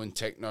 years doing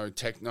techno,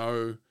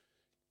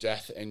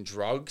 death and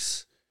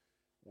drugs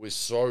was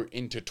so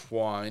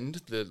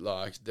intertwined that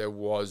like there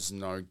was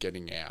no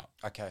getting out.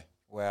 Okay.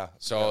 Wow.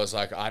 So I was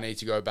like, I need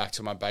to go back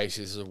to my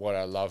basis of what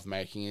I love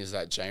making is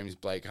that James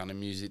Blake kind of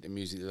music. The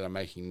music that I'm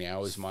making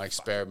now is my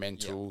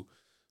experimental,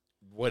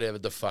 whatever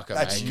the fuck I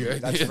That's make. you.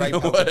 That's right.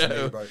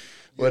 Whatever, bro.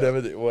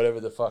 Whatever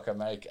the fuck I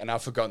make. And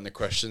I've forgotten the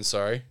question.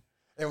 Sorry.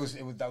 That was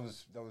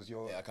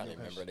your. Yeah, I can't your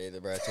remember question. it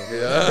either, bro.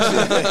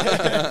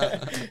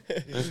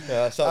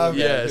 So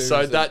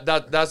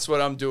that's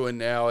what I'm doing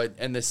now.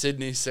 And the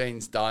Sydney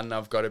scene's done.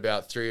 I've got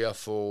about 3 or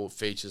 4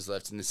 features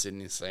left in the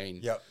Sydney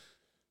scene. Yep.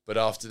 But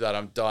after that,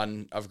 I'm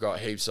done. I've got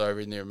heaps over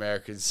in the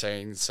American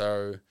scene.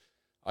 So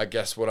I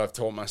guess what I've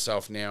taught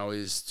myself now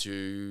is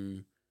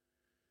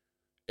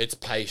it's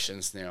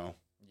patience now.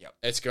 Yep.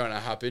 It's going to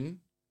happen,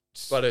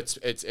 but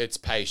it's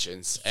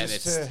patience.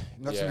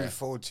 Not to move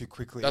forward too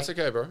quickly. That's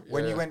okay, bro.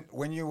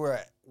 When you were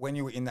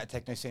in that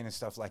techno scene and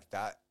stuff like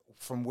that,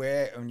 from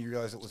where and you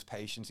realized it was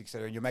patience,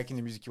 etc. And you're making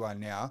the music you are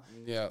now.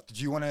 Yeah. Did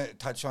you want to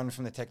touch on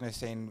from the techno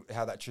scene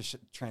how that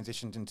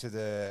transitioned into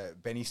the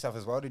Benny stuff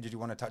as well? Did you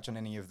want to touch on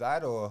any of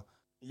that or?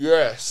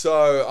 Yeah.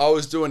 So I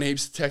was doing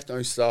heaps of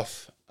techno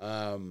stuff,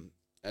 and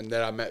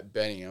then I met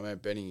Benny. I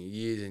met Benny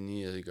years and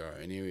years ago,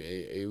 and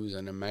he was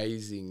an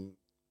amazing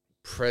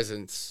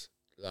presence.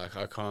 Like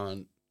I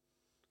can't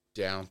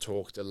down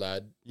talk the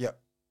lad. Yep.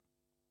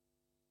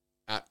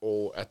 At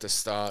all at the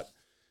start.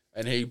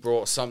 And he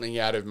brought something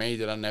out of me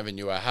that I never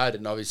knew I had.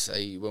 And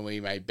obviously, when we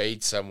may be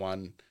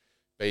someone,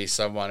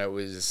 it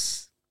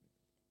was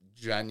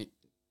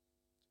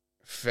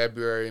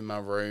February in my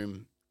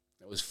room.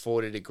 It was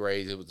 40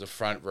 degrees. It was the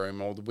front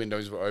room. All the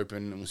windows were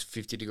open. It was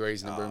 50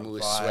 degrees in the room. We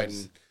were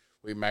sweating.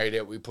 We made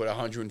it. We put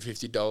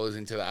 $150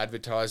 into the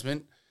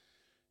advertisement.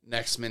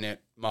 Next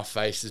minute, my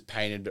face is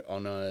painted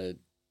on a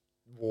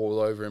wall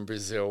over in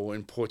Brazil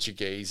in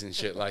Portuguese and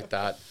shit like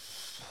that.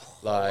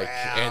 Like,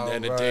 wow,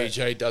 and then a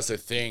DJ does a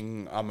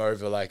thing. I'm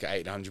over like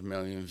 800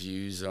 million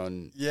views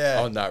on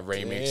that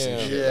remix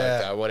and shit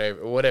like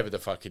that. Whatever the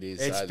fuck it is.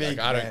 It's big,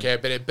 I don't care,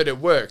 but it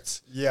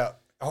worked. Yeah.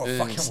 Oh, it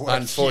fucking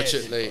worked.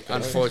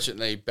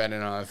 Unfortunately, Ben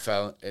and I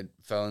fell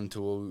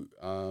into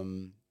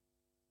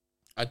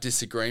a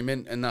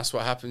disagreement, and that's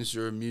what happens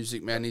through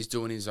music, man. He's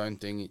doing his own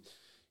thing.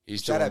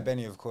 Shout out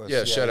Benny, of course.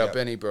 Yeah, shout out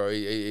Benny, bro.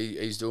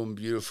 He's doing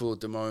beautiful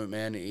at the moment,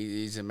 man.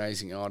 He's an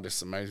amazing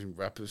artist, amazing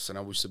rappers, and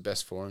I wish the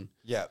best for him.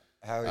 Yeah.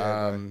 Hell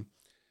yeah,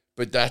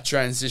 but that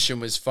transition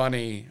was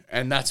funny,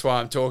 and that's why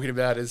I'm talking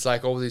about it. It's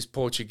like all these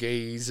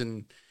Portuguese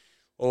and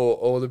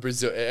all the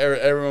Brazil,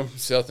 everyone from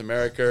South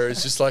America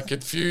is just like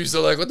confused.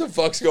 They're like, what the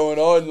fuck's going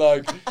on?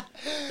 Like,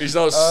 he's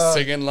not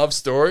singing love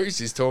stories.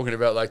 He's talking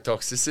about like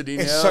toxicity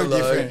now. It's so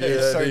different.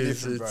 It's so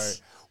different, bro.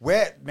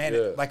 Where,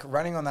 man, like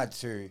running on that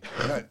too,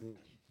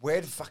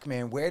 where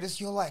does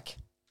your like,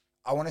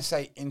 I want to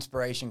say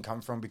inspiration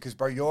come from? Because,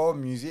 bro, your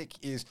music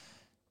is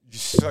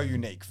so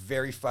unique,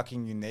 very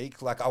fucking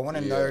unique. Like, I want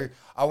to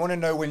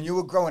know when you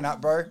were growing up,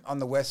 bro, on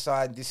the west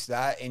side, this,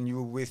 that, and you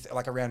were with,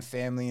 like, around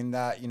family and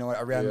that,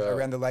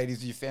 around the ladies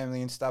of your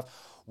family and stuff.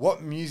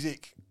 What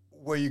music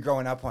were you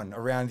growing up on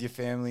around your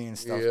family and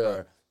stuff,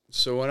 bro?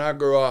 So when I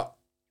grew up,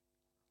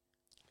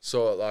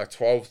 at like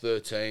 12,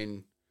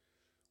 13,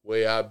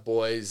 we had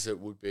boys that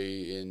would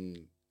be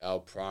in our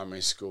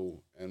primary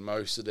school, and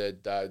most of their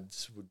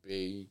dads would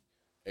be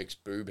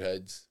ex-boob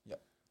heads.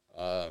 Yep.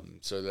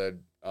 So they'd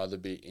either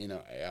be in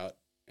or out,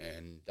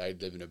 and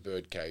they'd live in a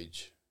bird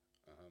cage.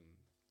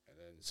 And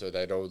then, so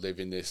they'd all live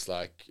in this,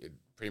 like,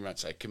 pretty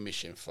much like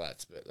commission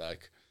flats, but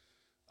like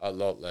a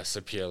lot less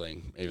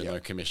appealing, even though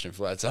commission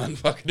flats aren't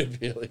fucking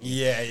appealing.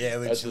 Yeah,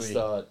 literally. At the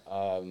start.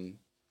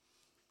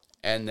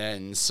 And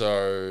then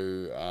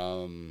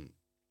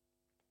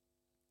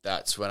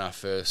that's when I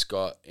first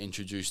got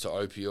introduced to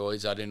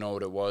opioids. I didn't know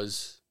what it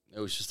was. It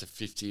was just a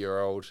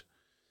 50-year-old.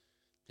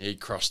 He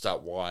crossed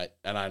up white,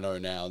 and I know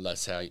now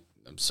that's how.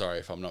 I'm sorry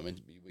if I'm not meant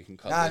to be. We can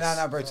cut this.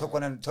 No, bro. Talk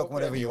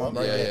whatever you want,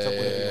 bro. Talk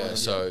whatever you want.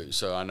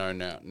 So I know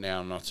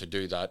now not to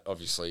do that.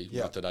 Obviously,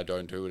 not that I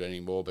don't do it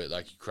anymore, but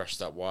like he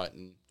crushed up white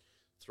and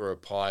through a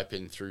pipe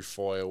and through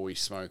foil. We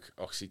smoke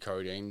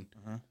oxycodone.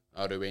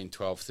 I'd have been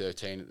 12,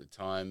 13 at the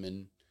time,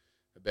 and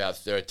about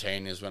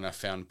 13 is when I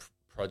found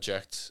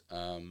Project,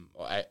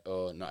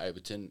 or not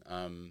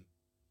Ableton,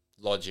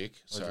 Logic.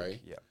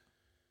 Sorry. Yeah.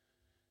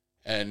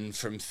 And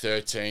from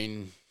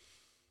 13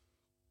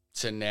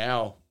 to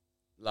now,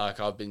 like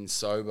I've been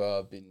sober,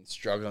 I've been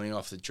struggling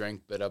off the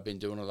drink, but I've been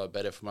doing a lot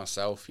better for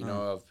myself. You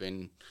know, I've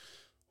been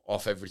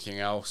off everything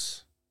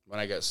else. When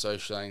I get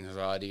social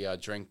anxiety, I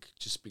drink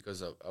just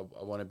because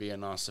I want to be a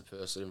nicer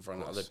person in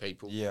front of other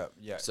people. Yeah.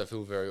 Because I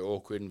feel very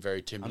awkward and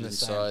very timid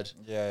Understand.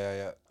 inside.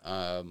 Yeah.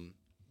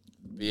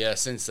 But yeah,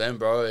 since then,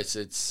 bro,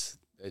 it's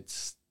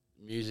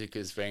music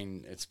has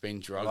been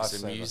drugs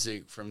and Lifesaver.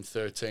 music from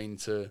 13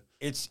 to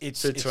It's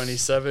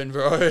 27,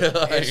 bro.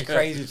 it's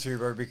crazy too,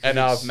 bro. Because And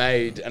I've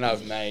made,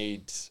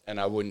 and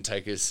I wouldn't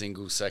take a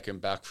single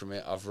second back from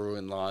it. I've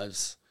ruined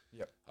lives.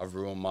 Yep. I've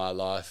ruined my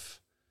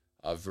life.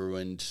 I've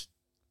ruined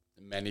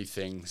many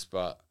things,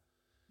 but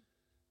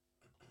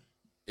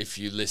if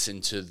you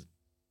listen to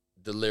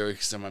the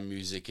lyrics of my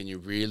music and you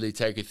really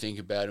take a think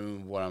about them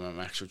and what I'm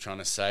actually trying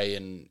to say,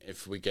 and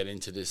if we get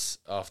into this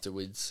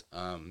afterwards,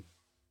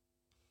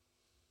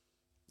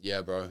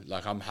 yeah, bro,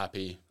 like I'm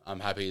happy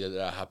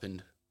that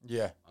happened.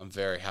 Yeah. I'm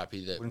very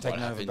happy that Wouldn't what take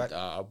none of it happened. back?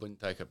 I wouldn't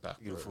take it back,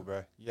 Beautiful, bro.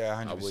 bro.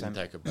 Yeah, 100%. I wouldn't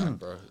take it back,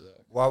 bro.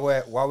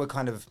 While we're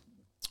kind of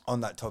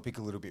on that topic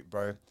a little bit,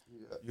 bro.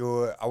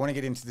 I want to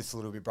get into this a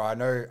little bit, bro. I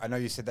know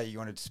you said that you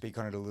wanted to speak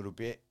on it a little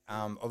bit.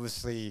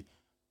 Obviously,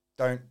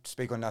 don't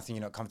speak on nothing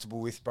you're not comfortable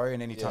with, bro.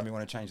 And anytime you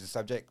want to change the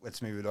subject,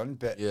 let's move it on.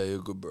 But Yeah, you're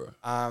good, bro.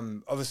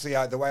 obviously,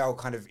 the way I'll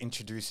kind of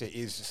introduce it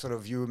is sort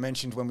of, you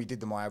mentioned when we did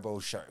the Maya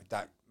show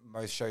that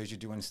most shows you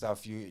do and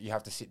stuff, you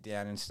have to sit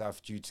down and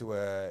stuff due to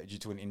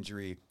an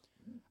injury,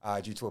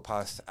 due to a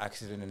past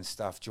accident and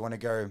stuff. Do you want to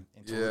go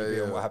into a little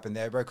bit on what happened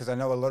there, bro? Because I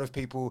know a lot of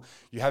people,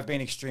 you have been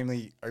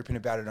extremely open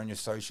about it on your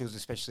socials,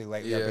 especially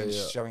lately. I've been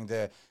showing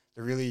the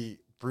really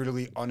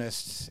brutally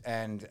honest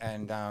and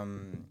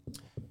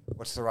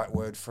what's the right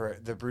word for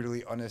it? The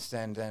brutally honest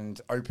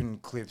and open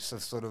clips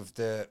of sort of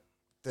the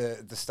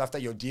stuff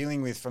that you're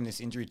dealing with from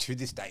this injury to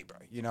this day, bro.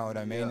 You know what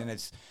I mean?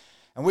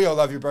 And we all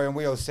love you, bro, and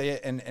we all see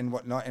it and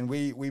whatnot, and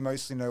we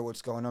mostly know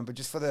what's going on. But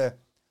just for the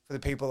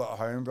people at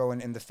home, bro,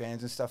 and the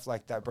fans and stuff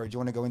like that, bro, do you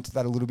want to go into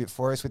that a little bit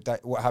for us with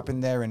that, what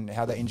happened there and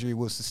how that injury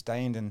was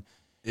sustained and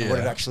what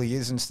it actually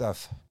is and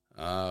stuff?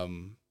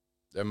 And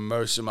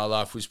most of my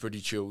life was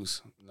pretty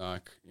chills,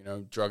 like, you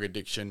know, drug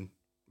addiction.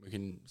 We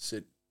can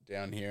sit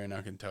down here and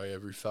I can tell you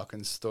every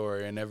fucking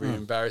story and every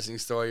embarrassing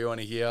story you want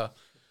to hear.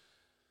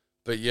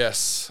 But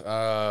yes,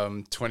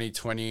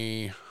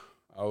 2020,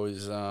 I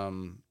was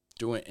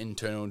doing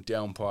internal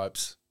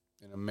downpipes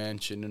in a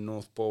mansion in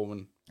North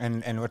Baldwin.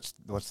 And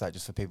what's that,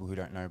 just for people who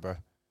don't know, bro?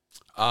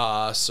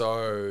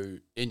 So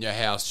in your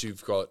house,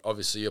 you've got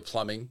obviously your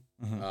plumbing,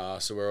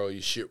 so where all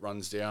your shit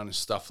runs down and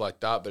stuff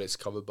like that, but it's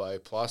covered by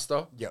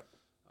plaster. Yep.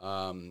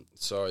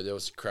 So there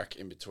was a crack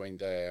in between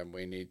there, and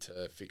we need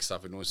to fix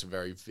up. And it was a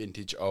very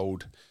vintage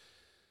old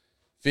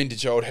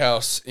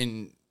house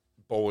in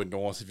Baldwin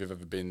North. If you've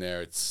ever been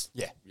there, it's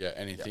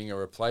anything you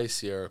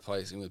replace, you're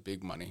replacing with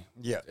big money.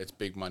 Yeah, it's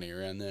big money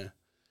around there.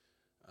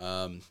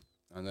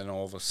 And then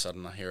all of a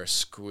sudden, I hear a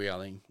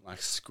squealing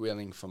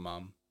for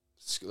mum,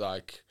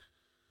 like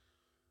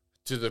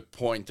to the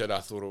point that I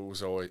thought it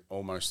was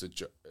almost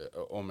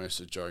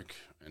a joke.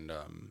 And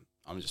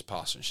I'm just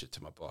passing shit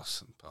to my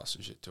boss and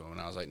passing shit to him.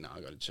 And I was like, "No,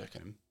 I got to check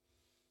him."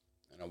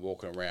 And I'm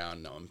walking around,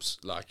 and I'm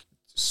like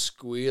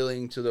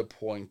squealing to the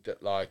point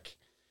that like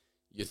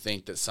you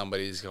think that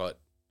somebody's got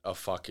a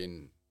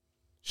fucking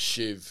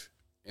shiv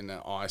in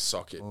their eye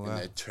socket and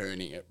they're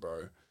turning it,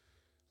 bro.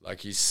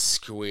 Like he's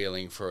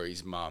squealing for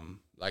his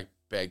mum, like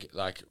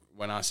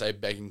when I say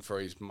begging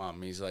for his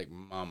mum, he's like,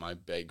 "Mum, I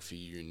beg for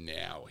you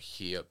now,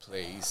 here,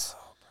 please."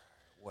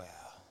 Wow.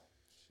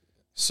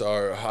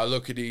 So I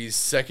look at his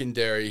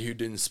secondary, who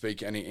didn't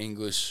speak any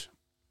English.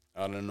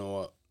 I don't know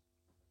what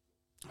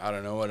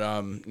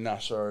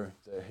Nasho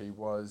that he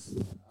was.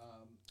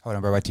 Hold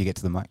on, bro. Wait till you get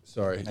to the mic.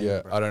 Sorry,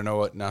 I don't know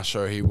what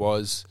Nasho he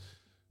was,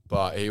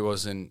 but he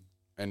wasn't,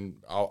 and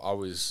I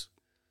was.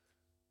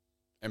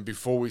 And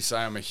before we say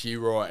I'm a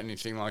hero or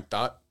anything like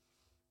that,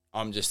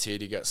 I'm just here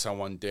to get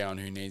someone down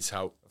who needs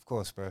help. Of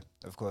course, bro.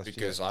 Of course.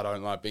 Because I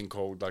don't like being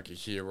called like a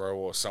hero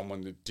or someone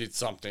that did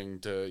something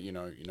to,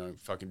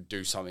 fucking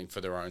do something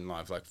for their own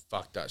life. Like,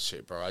 fuck that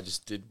shit, bro. I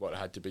just did what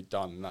had to be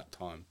done in that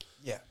time.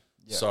 Yeah.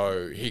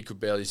 So he could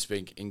barely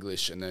speak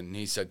English. And then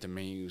he said to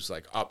me, he was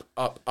like, "Up,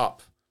 up,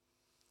 up."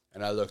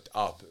 And I looked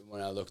up. And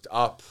when I looked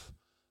up,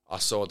 I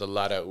saw the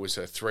ladder. It was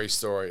a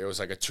 3-story. It was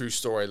like a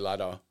 2-story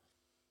ladder.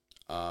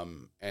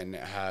 And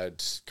it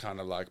had kind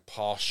of like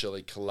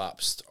partially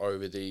collapsed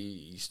over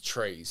these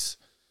trees.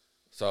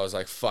 So I was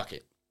like, fuck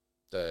it.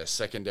 The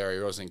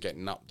secondary wasn't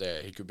getting up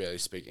there. He could barely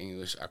speak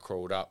English. I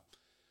crawled up.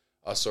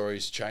 I saw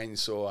his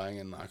chainsaw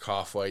hanging like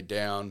halfway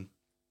down.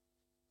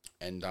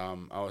 And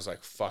I was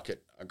like, fuck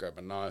it. I grabbed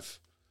a knife.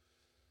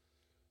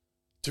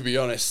 To be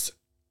honest,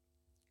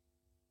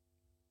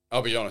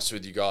 I'll be honest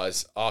with you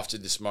guys. After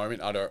this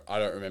moment, I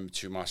don't remember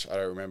too much. I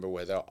don't remember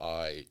whether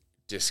I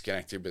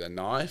disconnected with a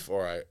knife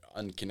or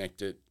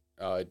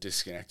I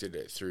disconnected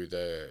it through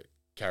the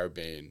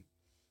Caribbean.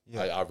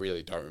 Yeah. I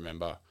really don't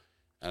remember.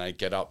 And I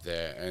get up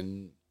there,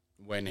 and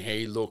when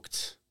he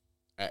looked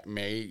at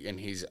me in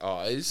his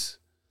eyes,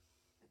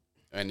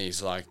 and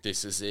he's like,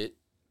 "This is it,"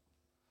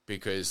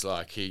 because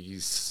like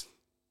he's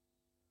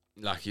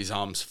like his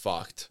arm's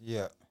fucked.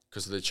 Yeah.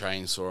 Because of the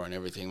chainsaw and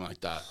everything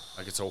like that.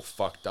 Like it's all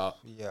fucked up.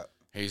 Yeah.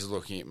 He's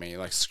looking at me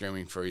like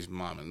screaming for his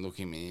mum and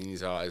looking me in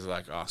his eyes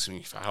like asking me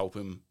if I help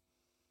him.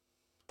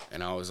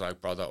 And I was like,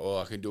 brother, all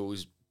I can do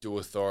is do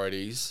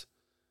authorities.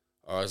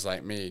 I was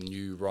like, me and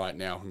you right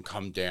now can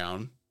come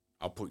down.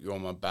 I'll put you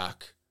on my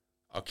back.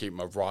 I'll keep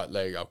my right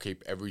leg. I'll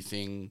keep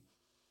everything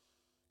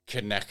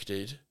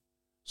connected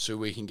so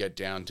we can get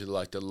down to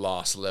like the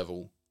last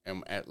level.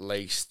 And at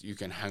least you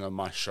can hang on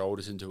my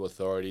shoulders until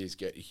authorities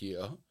get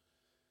here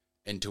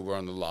until we're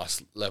on the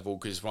last level.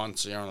 Because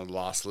once you're on the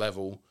last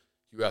level,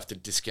 you have to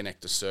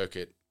disconnect the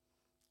circuit.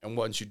 And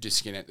once you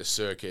disconnect the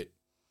circuit,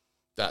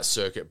 that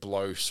circuit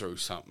blows through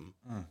something.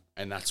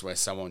 And that's where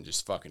someone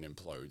just fucking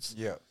implodes.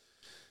 Yeah.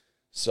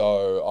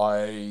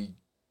 So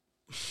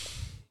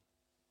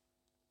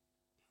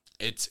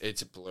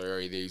it's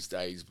blurry these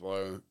days,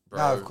 bro.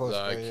 No, of course,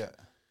 like, bro, yeah.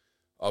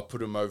 I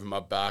put him over my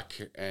back,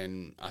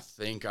 and I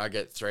think I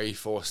get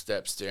 3-4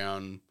 steps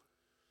down.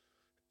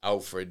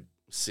 Alfred,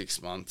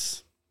 6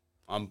 months.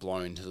 I'm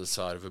blown to the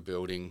side of a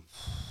building.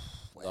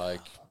 Wow.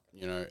 Like,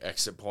 you know,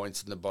 exit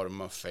points in the bottom of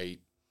my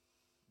feet.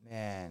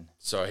 Man.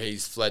 So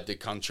he's fled the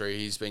country.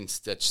 He's been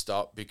stitched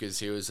up because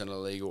he was an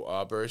illegal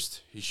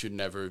arborist. He should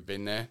never have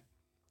been there.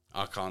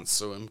 I can't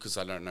sue him because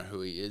I don't know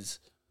who he is.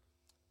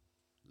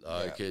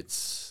 Like,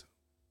 it's...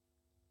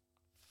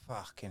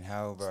 Fucking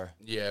hell, bro.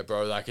 Yeah,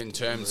 bro. Like, in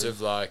terms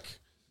of, like,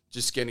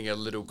 just getting a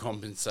little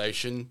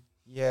compensation.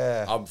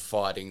 Yeah. I'm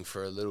fighting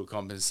for a little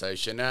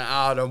compensation. And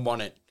I don't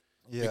want it.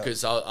 Yeah.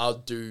 Because I'll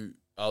do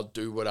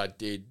what I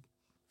did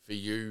for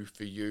you,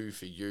 for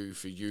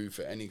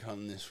any cunt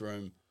in this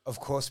room. Of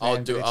course,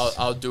 man.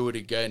 I'll do it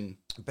again.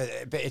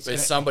 But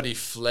somebody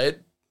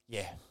fled.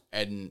 Yeah.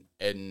 And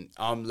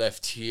I'm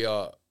left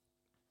here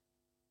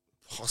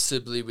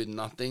possibly with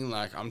nothing.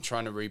 Like, I'm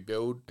trying to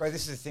rebuild. Bro,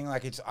 this is the thing.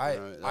 Like,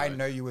 I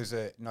know you as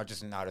not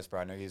just an artist,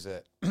 bro. I know you as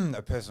a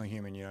personal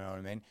human. You know what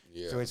I mean?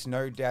 Yeah. So it's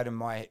no doubt in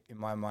my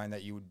mind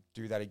that you would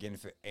do that again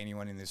for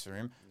anyone in this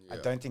room. Yeah. I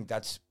don't think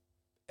that's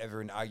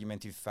ever an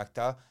argumentative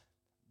factor.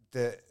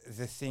 The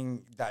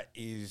thing that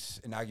is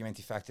an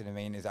argumentative factor to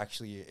me is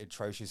actually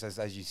atrocious.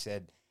 As you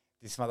said,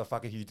 this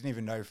motherfucker who you didn't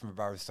even know from a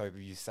bar of soap,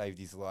 you saved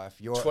his life.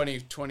 You're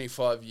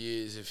 25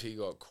 years if he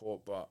got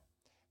caught, but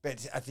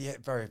at the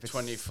end, bro,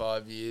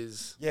 25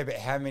 years. Yeah, but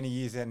how many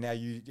years are now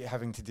you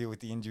having to deal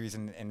with the injuries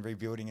and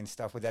rebuilding and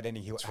stuff without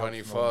any help?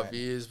 25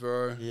 years,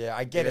 bro. Yeah,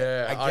 I get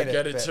it. I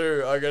get it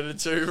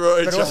too,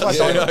 bro. But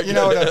also, you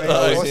know what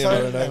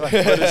I mean? But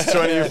it's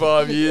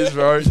 25 years,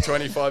 bro.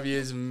 25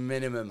 years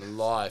minimum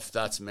life.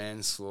 That's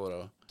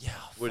manslaughter. Yeah.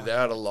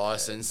 Without a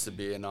license to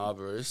be an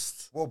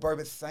arborist. Well, bro,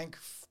 but thank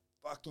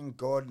fucking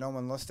God no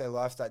one lost their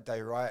life that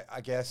day, right? I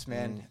guess,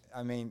 man.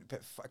 I mean,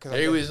 but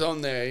he was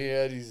on there. He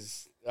had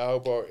his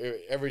elbow.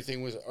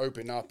 Everything was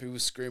open up. He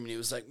was screaming. He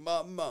was like,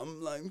 "Mum,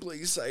 like,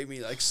 please save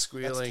me!" Like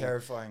squealing. That's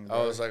terrifying,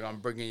 bro. I was like, "I'm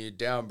bringing you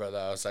down, brother."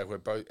 I was like,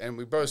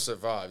 we both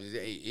survived.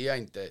 He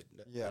ain't dead.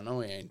 Yeah, I know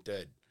he ain't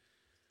dead.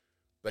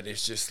 But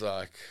it's just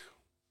like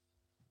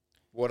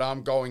what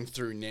I'm going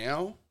through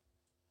now.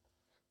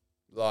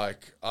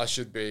 Like, I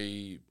should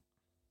be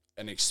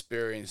an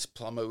experienced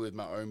plumber with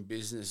my own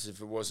business if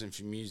it wasn't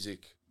for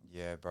music.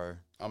 Yeah, bro.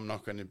 I'm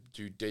not going to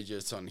do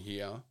digits on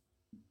here.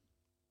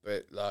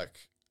 But,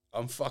 like,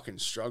 I'm fucking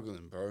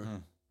struggling, bro.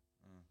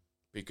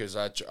 Because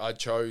I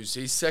chose...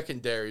 He's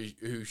secondary,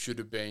 who should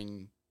have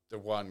been the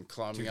one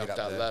climbing up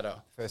that ladder.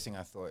 First thing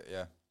I thought,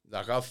 yeah.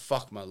 Like, I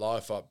fucked my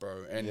life up,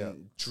 bro.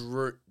 And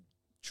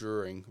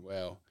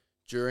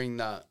during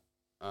that...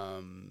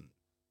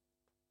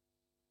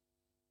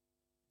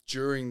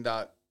 during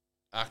that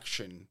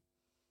action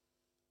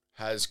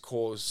has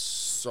caused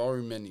so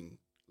many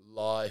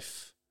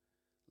life,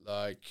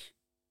 like,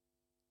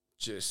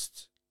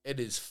 just, it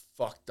is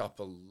fucked up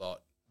a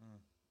lot.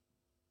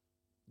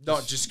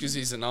 Not just because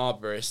he's an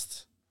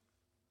arborist,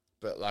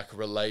 but, like,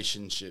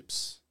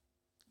 relationships,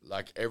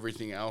 like,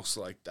 everything else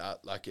like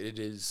that. Like, it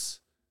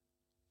is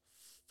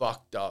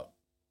fucked up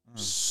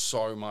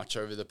so much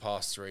over the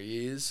past 3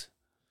 years.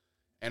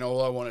 And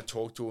all I want to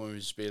talk to him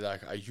is be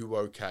like, are you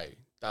okay?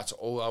 That's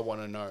all I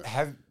want to know.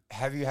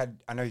 have you had?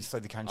 I know you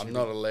fled the country. I'm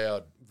not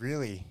allowed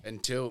really.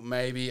 until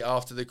maybe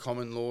after the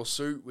common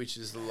lawsuit, which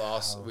is the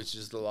last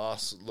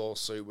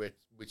lawsuit,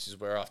 which is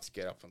where I have to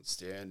get up on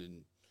stand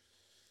and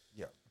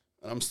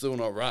and I'm still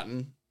not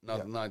ratting,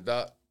 nothing like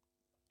that,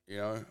 you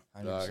know.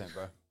 100%,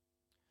 bro.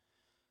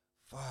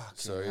 Fuck.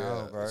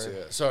 So bro.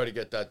 sorry to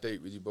get that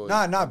deep with you boys.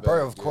 No,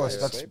 bro. Of course,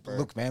 yeah, that's sweet, bro.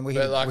 look, man.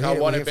 But like, I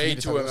want to be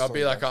to him. I'll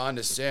be like, I I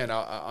understand.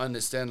 I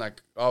understand.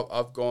 Like,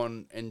 I've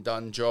gone and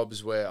done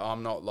jobs where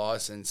I'm not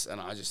licensed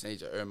and I just need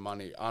to earn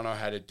money. I know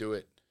how to do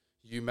it.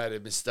 You made a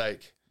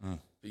mistake, but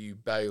you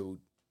bailed.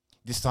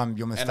 This time,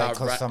 your mistake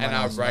cost someone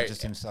else, not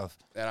just himself.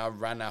 And I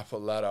ran up a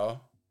ladder,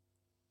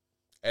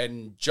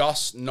 and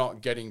just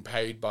not getting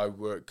paid by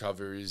work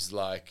cover is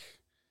like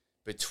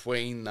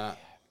between that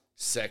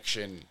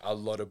section, a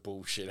lot of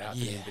bullshit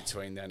happening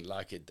between then.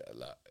 Like it,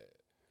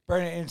 bro.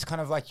 And it's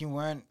kind of like you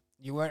weren't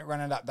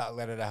running up that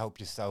ladder to help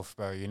yourself,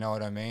 bro. You know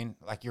what I mean?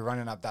 Like you're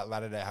running up that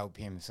ladder to help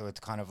him. So it's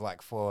kind of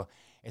like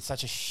it's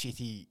such a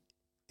shitty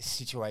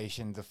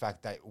situation. The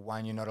fact that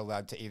one, you're not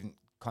allowed to even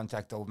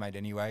contact old mate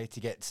anyway to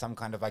get some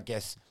kind of, I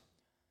guess,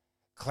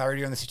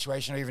 clarity on the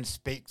situation or even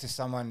speak to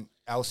someone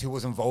else who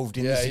was involved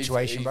in the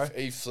situation, bro.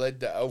 He fled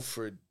to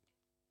Alfred.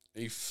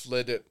 He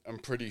fled it. I'm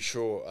pretty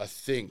sure. I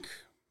think.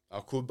 I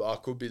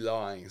could be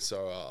lying,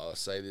 so I'll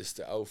say this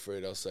to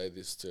Alfred, I'll say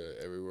this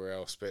to everywhere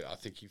else, but I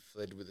think he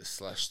fled with a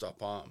slashed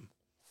up arm.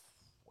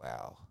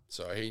 Wow.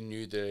 So he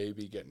knew that he'd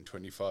be getting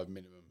 25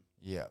 minimum.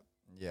 Yeah.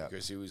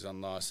 Because he was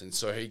unlicensed.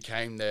 So he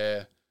came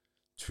there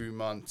 2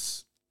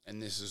 months,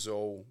 and this is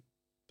all,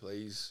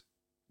 please,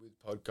 with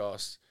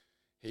podcast.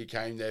 He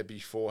came there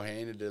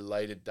beforehand at a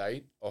later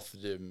date,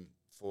 offered him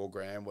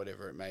 $4,000,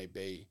 whatever it may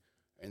be.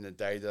 And the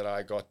day that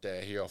I got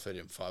there, he offered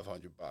him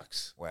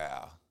 $500.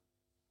 Wow.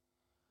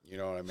 You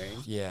know what I mean?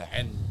 Yeah.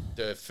 And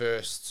the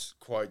first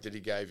quote that he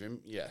gave him,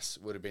 yes,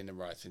 would have been the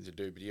right thing to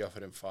do, but he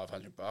offered him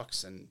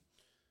 $500, and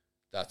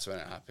that's when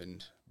it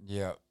happened.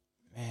 Yeah.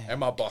 Man. And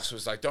my boss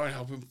was like, "Don't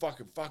help him,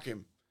 fuck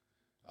him."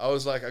 I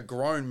was like, a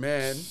grown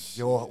man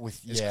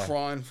is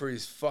crying for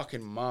his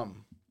fucking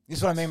mum. This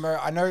is what I mean, bro.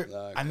 I know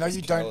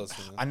you don't.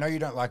 Careless, I know you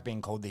don't like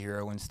being called the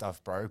hero and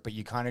stuff, bro. But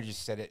you kind of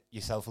just said it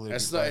yourself a little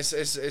bit.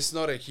 It's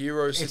not a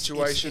hero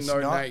situation, it's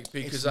though, not, Nate.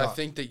 Because I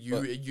think that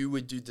you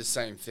would do the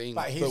same thing.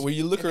 But when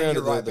you look around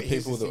at the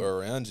people that were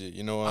around you,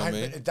 you know what I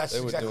mean? That's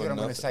exactly what I'm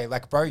going to say.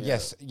 Like, bro,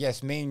 yes,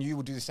 me and you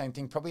will do the same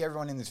thing. Probably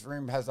everyone in this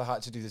room has the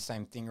heart to do the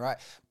same thing, right?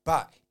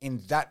 But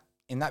in that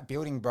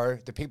building, bro,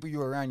 the people you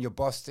were around, your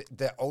boss,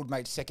 the old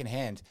mate,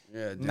 secondhand,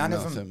 none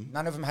of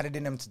them had it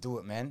in them to do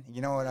it, man.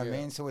 You know what I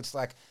mean? So it's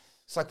like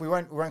we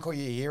won't call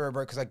you a hero,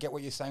 bro, because I get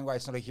what you're saying, why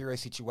it's not a hero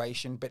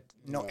situation, but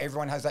not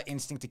everyone has that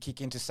instinct to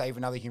kick in to save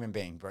another human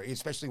being, bro,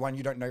 especially one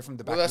you don't know from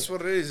the back. Well, that's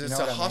what it is. It's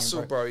a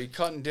hustle, bro. You're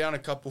cutting down a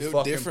couple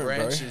fucking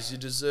branches. Bro. You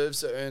deserve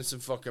to earn some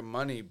fucking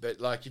money,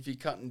 but like if you're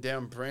cutting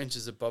down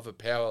branches above a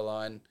power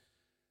line,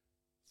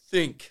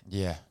 think.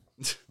 Yeah.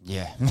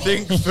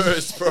 Think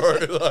first, bro.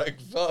 Like,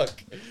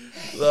 fuck.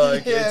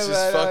 Like, it's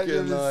just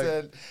fucking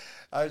 100%, like...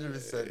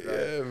 100%, bro.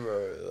 Yeah,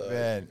 bro. Like,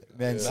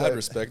 man. Mad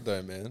respect,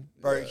 though, man.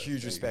 Bro,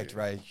 huge respect,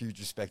 Ray. Huge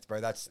respect,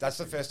 bro. That's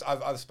the first...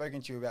 I've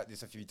spoken to you about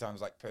this a few times,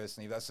 like,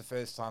 personally. That's the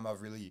first time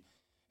I've really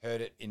heard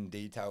it in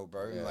detail,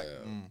 bro.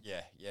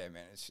 Yeah,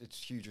 man.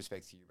 It's huge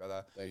respect to you,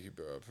 brother. Thank you,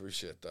 bro. I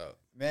appreciate that.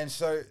 Man,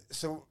 so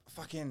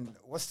fucking...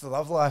 What's the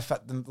love life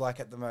at the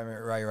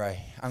moment,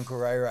 Ray? Uncle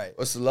Ray?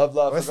 What's the love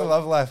life? What's the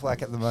love life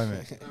like at the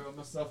moment? I got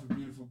myself a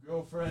beautiful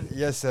girlfriend.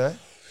 Yes, sir.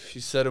 She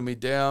settled me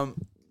down.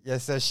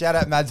 Yes, sir. Shout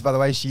out Mads, by the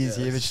way. She is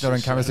here, but she's not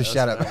on camera, so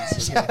shout out.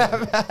 Shout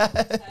out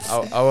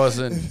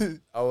Mads.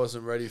 I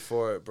wasn't ready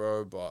for it,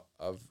 bro, but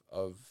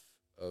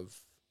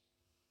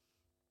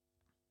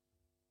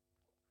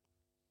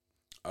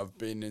I've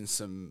been in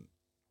some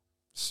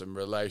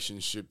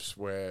relationships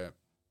where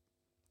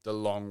the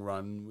long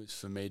run was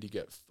for me to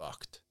get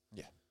fucked.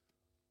 Yeah.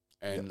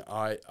 And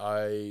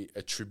I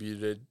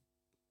attributed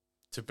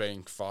to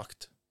being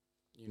fucked.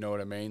 You know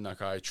what I mean?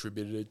 Like I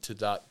attributed to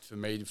that for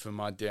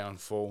my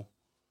downfall.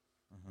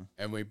 Mm-hmm.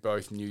 And we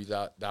both knew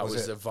that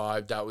was the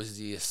vibe, that was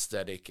the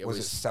aesthetic. Was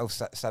it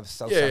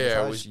self-sabotage?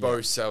 Yeah, it was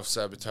both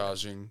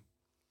self-sabotaging.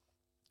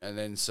 And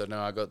then so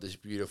now I got this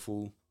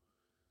beautiful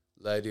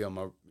lady on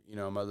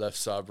my left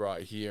side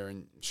right here,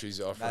 and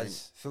she's offering.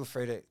 Naz, feel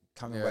free to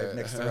come and wave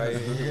next to Ray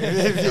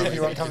if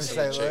you want to come and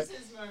say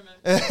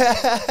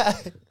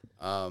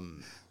hello.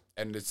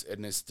 And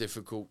it's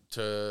difficult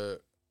for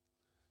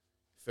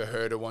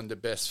her to want the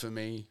best for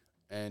me,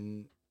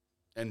 and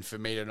for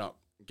me to not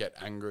get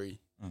angry.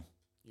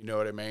 You know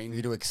what I mean?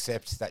 You to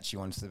accept that she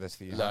wants the best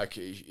for you. Like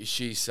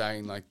she's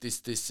saying like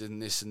this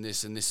and this and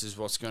this and this is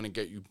what's going to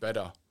get you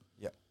better.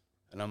 Yeah.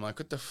 And I'm like,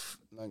 what the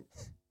like.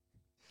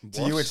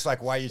 To you, it's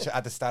like, why you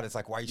at the start? It's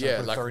like, why you?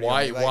 Yeah, like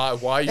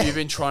why are you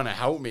even trying to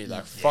help me?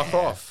 Like, fuck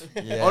off,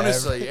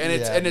 honestly.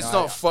 And it's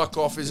not fuck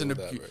off. Isn't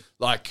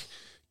like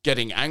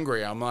getting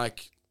angry? I'm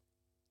like,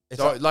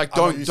 don't.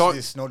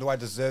 Nor do I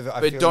deserve it.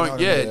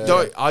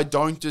 I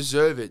don't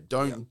deserve it.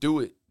 Don't do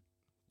it.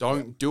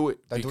 Don't do it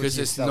because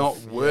it's not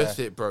worth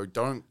it, bro.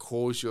 Don't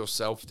cause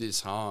yourself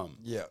this harm.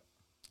 Yeah.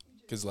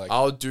 Because like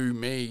I'll do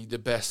me the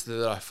best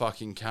that I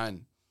fucking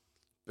can.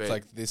 But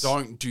like this-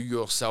 don't do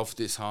yourself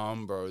this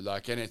harm, bro.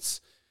 Like, and it's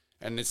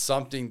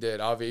something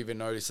that I've even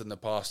noticed in the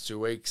past 2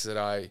 weeks that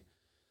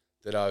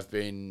I've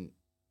been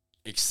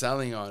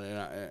excelling on,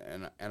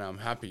 and I'm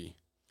happy.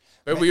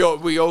 But we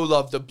all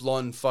love the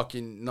blonde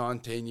fucking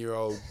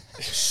 19-year-old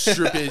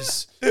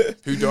strippers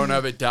who don't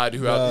have a dad,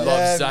 who love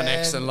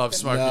Xanax and love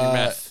smoking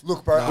meth.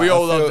 Look, bro, We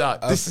all I love feel-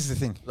 that. this is the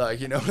thing. Like,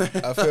 you know.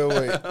 I feel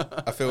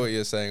what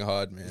you're saying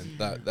hard, man.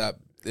 That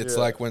it's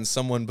like when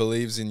someone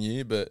believes in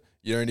you, but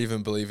you don't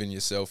even believe in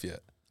yourself yet.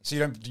 So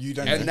you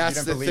don't, And that's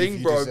you don't the believe thing,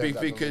 you bro. deserve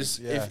that Because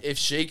belief. Yeah. if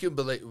she can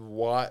believe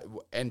why,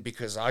 and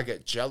because I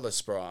get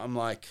jealous, bro, I'm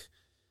like,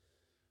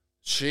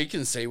 she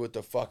can see what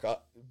the fuck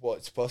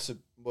what's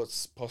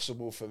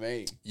possible for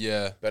me,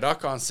 Yeah, but I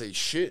can't see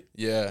shit.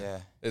 yeah.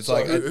 It's So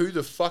like who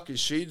the fuck is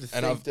she to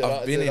think I've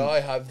that been in- I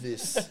have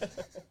this?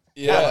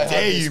 yeah. How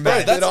dare you, Bro,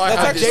 man? that's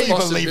actually- this you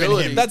believe in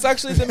possibility. him. That's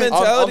actually the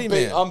mentality,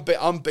 man.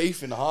 I'm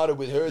beefing harder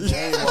with her than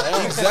anyone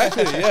else.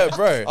 Exactly, yeah,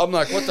 bro. I'm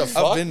like, what the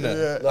fuck? I've been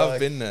there. Yeah. I've Like,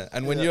 been there.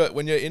 And when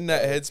you're in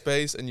that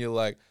headspace and you're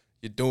like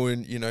you're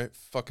doing,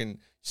 fucking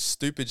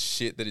stupid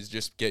shit that is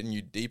just getting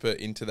you deeper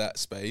into that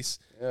space.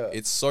 Yeah.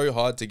 It's so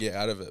hard to get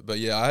out of it. But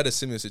yeah, I had a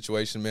similar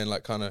situation, man,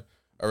 like kind of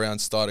around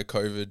start of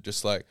COVID,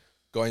 just like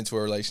going into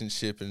a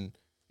relationship, and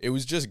it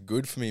was just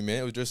good for me, man.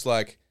 It was just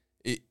like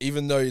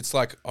even though it's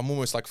like I'm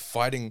almost like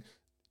fighting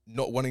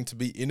not wanting to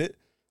be in it,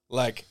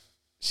 like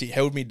she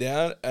held me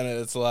down, and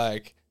it's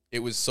like it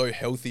was so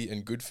healthy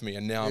and good for me,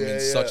 and now I'm in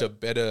such a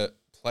better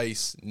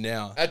place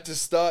now. At the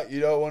start, you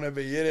don't want to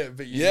be in it,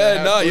 but you Yeah,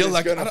 know no, how good you're it's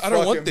like, gonna I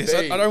don't want fucking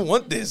this. be. I don't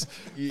want this.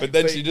 But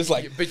then she just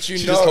like, but you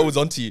she know, just holds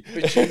on to you.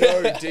 but you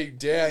know deep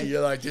down,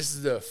 you're like, this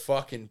is the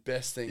fucking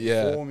best thing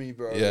Yeah. for me,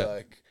 bro. Yeah.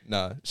 Like,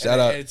 Nah, shout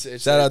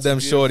it's out them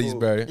beautiful. shorties,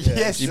 bro.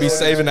 Yes, You be sir.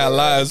 saving our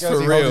lives Girls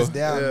for who hold real. us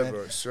down, yeah, man.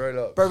 bro, straight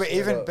up. Bro,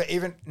 straight but up.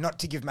 even not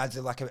to give Mads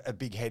like a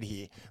big head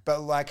here,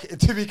 but like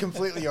to be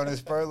completely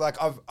honest, bro, like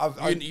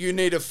You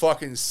need a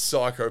fucking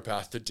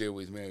psychopath to deal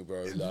with me,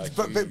 bro. Like,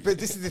 but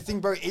this is the thing,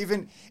 bro.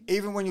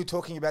 Even when you're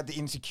talking about the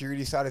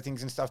insecurity side of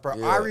things and stuff,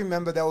 bro. I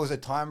remember there was a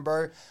time,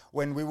 bro,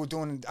 when we were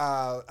doing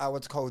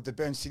what's called the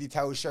Burn City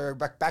Tales show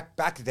back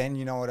then.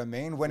 You know what I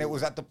mean? When it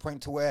was at the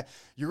point to where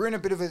you were in a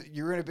bit of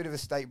a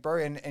state, bro,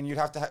 and you'd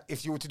have to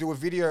if you were to do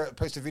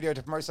post a video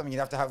to promote something, you'd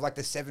have to have like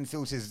the 7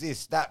 filters,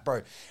 this, that,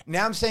 bro.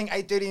 Now I'm saying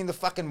 8:30 in the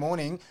fucking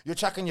morning, you're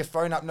chucking your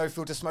phone up, no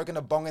filter, smoking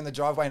a bong in the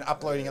driveway and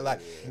uploading it.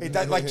 Like,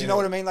 like, do you know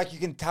what I mean? Like, you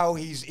can tell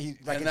he's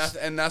like,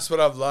 and that's what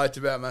I've liked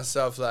about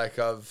myself. Like,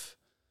 I've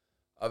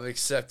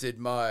accepted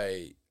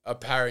my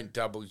apparent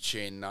double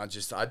chin. I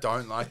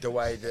don't like the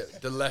way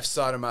that the left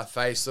side of my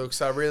face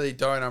looks. I really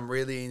don't. I'm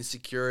really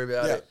insecure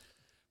about it.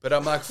 But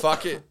I'm like,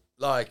 fuck it.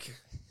 Like,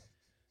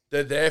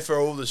 they're there for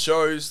all the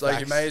shows. Like,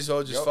 you may as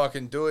well just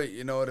fucking do it.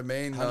 You know what I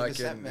mean? Like,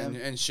 100%, man.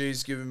 and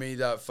she's giving me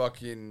that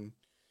fucking,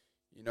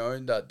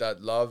 that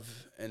love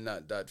and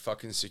that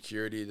fucking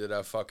security that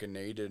I fucking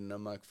needed. And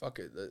I'm like, fuck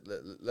it.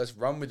 Let's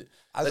run with it.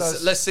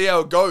 Let's see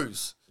how it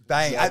goes.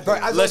 bang.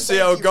 Let's see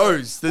how it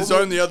goes. There's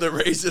only other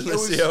reason.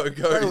 Let's see how it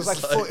goes.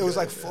 Bro, it was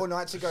like 4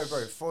 nights ago,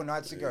 bro. 4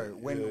 nights ago,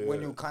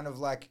 when you kind of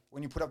like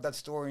when you put up that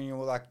story and you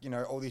were like,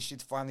 all this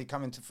shit's finally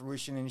coming to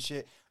fruition and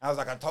shit. And I was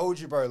like, I told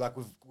you, bro. Like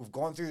we've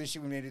gone through the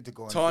shit we needed to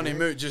go. Tiny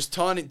move, just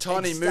tiny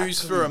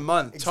moves for a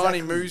month. Exactly.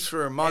 Tiny moves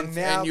for a month, And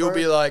now, and you'll bro-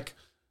 be like,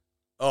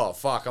 oh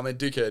fuck, I'm a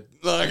dickhead.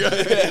 Like, you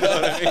know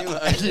what I mean?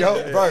 Like,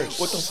 Yo, bro.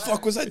 What the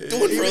fuck was I doing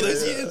for all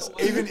those years?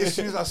 Even as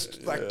soon as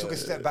I took a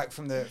step back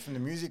from the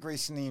music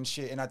recently and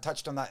shit, and I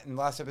touched on that in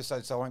the last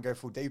episode, so I won't go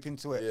full deep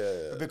into it.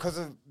 Yeah. But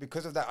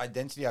because of that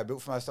identity I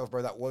built for myself,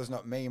 bro, that was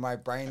not me. My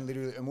brain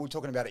literally, and we were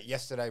talking about it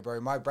yesterday, bro.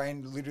 My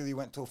brain literally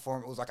went to a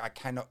form. It was like, I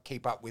cannot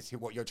keep up with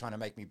what you're trying to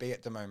make me be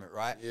at the moment,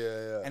 right?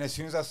 Yeah. And as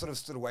soon as I sort of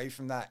stood away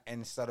from that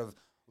and sort of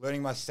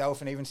learning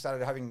myself and even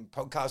started having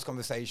podcast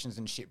conversations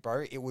and shit,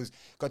 bro,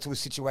 got to a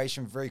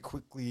situation very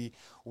quickly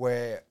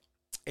where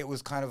it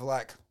was kind of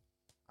like,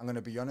 I'm going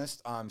to be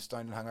honest, I'm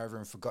stoned and hungover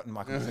and forgotten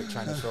my complete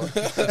train of thought.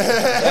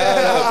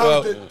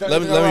 Well,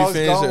 let me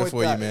finish it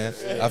for that. you, man.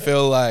 I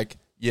feel like,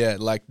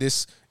 like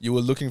this, you were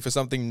looking for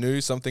something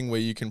new, something where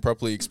you can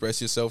properly express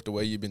yourself the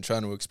way you've been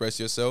trying to express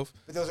yourself.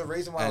 But there was a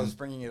reason why I was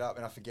bringing it up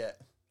and I forget.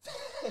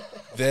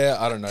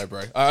 I don't know,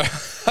 bro.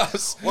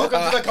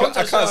 Welcome to the culture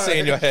I can't show. see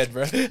in your head,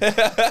 bro.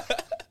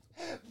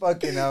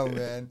 Fucking hell,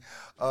 man.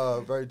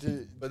 Oh, bro,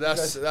 dude. But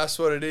that's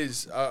what it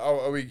is.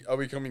 Are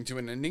we coming to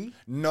an ending?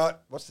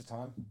 What's the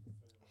time?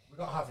 We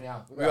got half an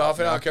hour. We got half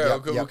an hour. Okay,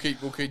 Yep, we'll yep. keep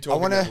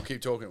talking. We'll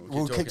keep talking.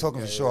 We'll keep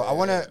talking for sure. I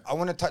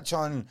want to touch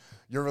on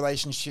your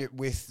relationship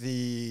with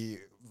the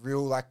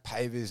real like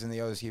pavers and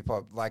the Oz hip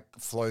hop like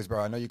Flows,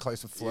 bro. I know you're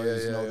close with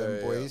Flows and all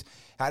them boys.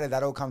 How did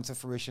that all come to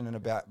fruition and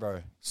about,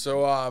 bro?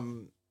 So I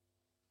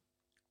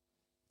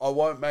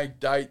won't make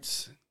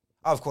dates.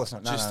 Oh, of course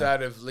not. No, Just no.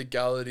 out of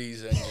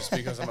legalities and just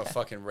because I'm a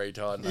fucking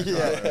retard and I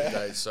can't make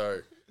dates. So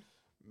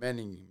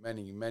many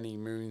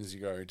moons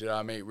ago did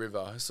I meet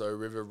River. So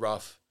River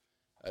Ruff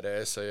at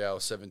SAL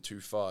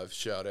 725.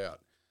 Shout out.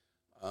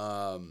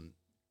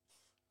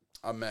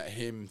 I met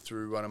him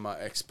through one of my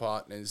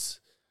ex-partners.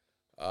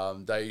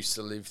 They used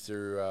to live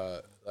through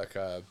like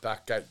a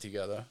back gate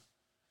together.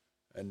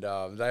 And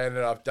they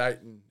ended up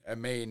dating.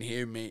 And me and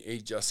him,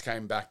 he just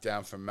came back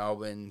down from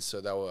Melbourne. So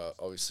they were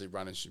obviously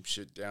running some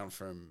shit down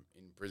from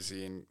in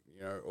Brisbane,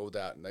 you know, all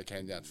that. And they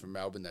came down from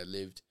Melbourne. They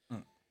lived.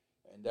 And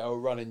they were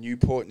running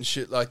Newport and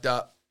shit like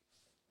that.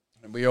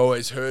 And we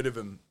always heard of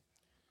him.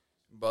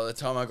 By the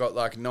time I got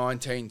like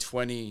 19,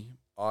 20,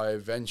 I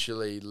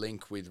eventually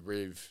linked with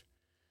Riv.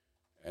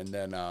 And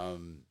then,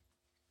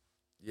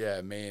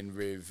 me and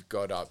Riv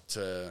got up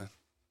to,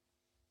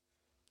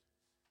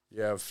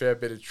 a fair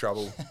bit of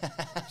trouble.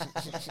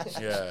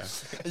 Yeah.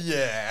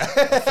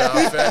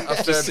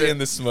 Just seeing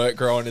the smoke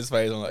grow on his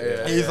face. I'm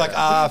like, He's like,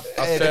 a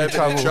fair bit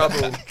of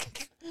trouble.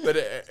 But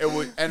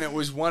it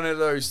was one of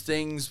those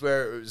things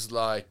where it was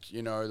like,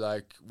 you know,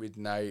 like with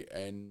Nate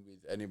and with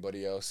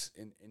anybody else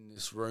in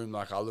this room,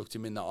 like I looked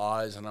him in the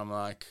eyes and I'm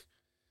like,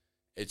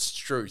 it's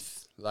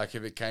truth. Like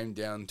if it came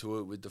down to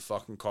it with the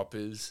fucking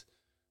coppers,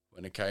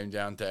 when it came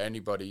down to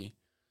anybody,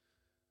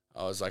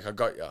 I was like, I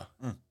got ya.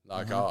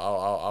 Like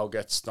I'll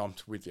get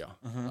stomped with ya.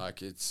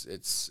 Like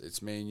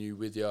it's me and you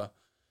with ya.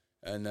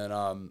 And then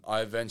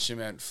I eventually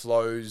met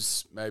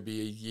Flows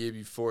maybe a year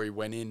before he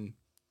went in,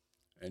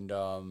 and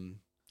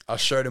I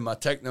showed him my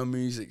techno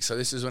music. So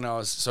this is when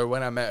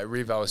when I met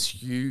Riv, I was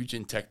huge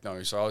in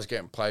techno. So I was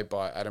getting played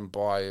by Adam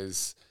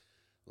Byers,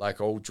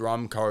 like all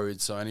drum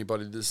codes. So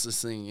anybody that's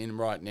listening in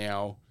right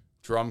now,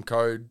 drum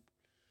code,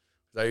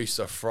 they used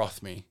to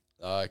froth me.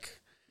 Like,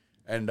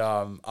 and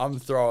I'm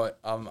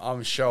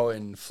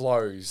showing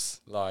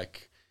Flows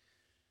like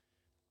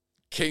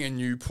King of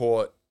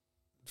Newport,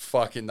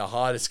 fucking the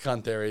hardest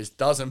cunt there is,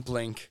 doesn't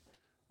blink.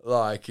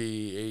 Like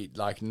he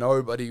like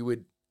nobody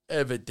would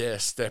ever dare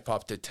step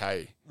up to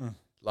Tay.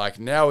 Like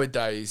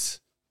nowadays,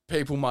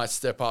 people might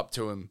step up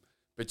to him,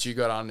 but you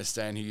got to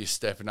understand who you're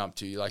stepping up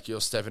to. Like you're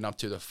stepping up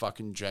to the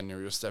fucking general.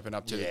 You're stepping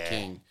up to the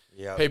king.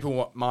 Yep.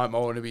 People might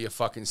want to be a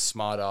fucking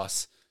smart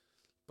ass,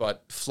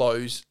 but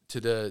Flows to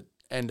the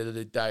end of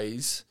the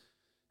days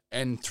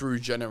and through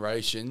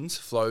generations,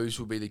 Flows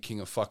will be the king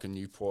of fucking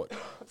Newport.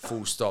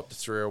 Full stop. The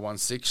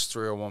 3016,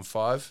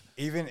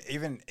 3015.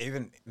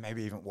 Even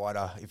maybe even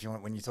wider. If you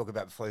want, when you talk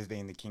about Flows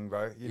being the king,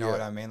 bro, you know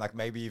what I mean. Like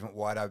maybe even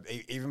wider.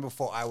 Even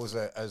before I was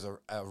a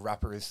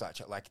rapper as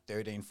such, at like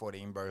 13,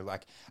 14, bro.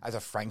 Like as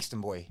a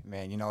Frankston boy,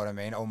 man. You know what I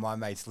mean. All my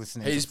mates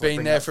listening. He's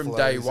been there from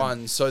day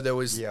one. So there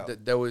was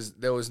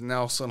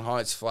Nelson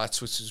Heights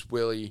Flats, which is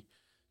Willie.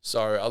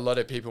 So a lot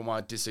of people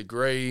might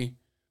disagree.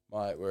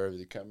 Wherever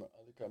the camera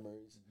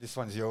is. This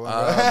one's your one.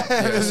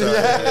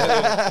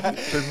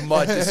 People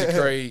might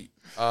disagree.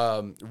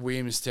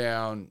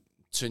 Williamstown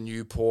to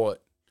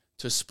Newport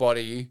to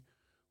Spotty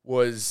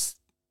was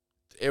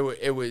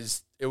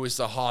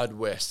the hard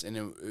west, and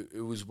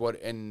it was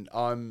what. And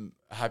I'm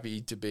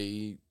happy to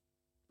be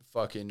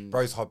fucking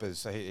bro's hoppers.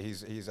 So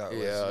he's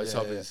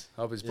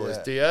hoppers boys.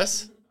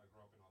 DS.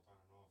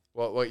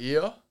 What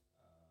year?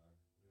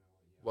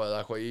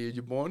 What year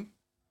you born?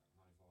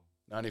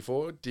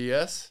 94.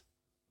 DS.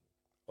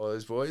 All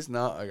those boys?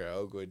 No? Okay,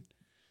 all good.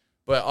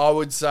 But I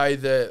would say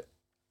that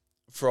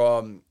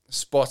from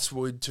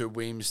Spotswood to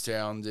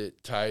Williamstown,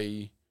 that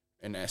Tay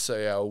and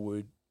SAL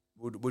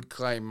would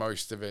claim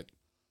most of it.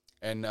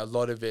 And a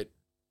lot of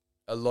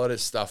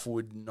stuff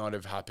would not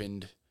have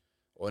happened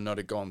or not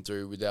have gone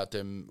through without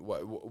them.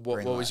 What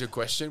was your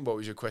question? What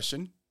was your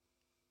question?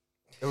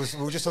 We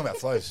were just talking about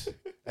Flows.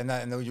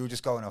 and you were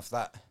just going off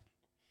that.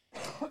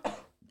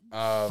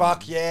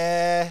 Fuck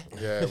yeah.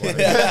 Yeah.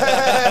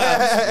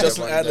 Just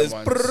add this.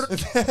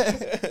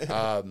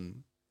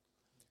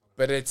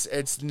 But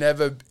it's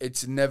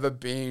never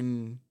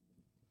been.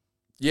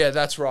 Yeah,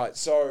 that's right.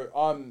 So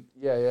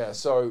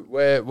So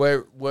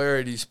we're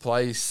at his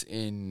place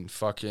in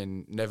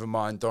fucking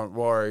Nevermind, Don't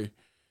Worry,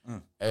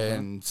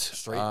 and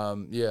Street.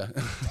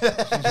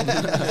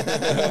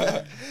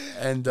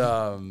 and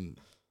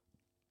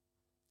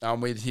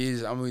I'm with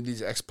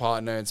his ex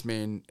partner. It's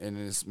me and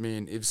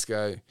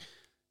Ivsko.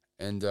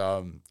 And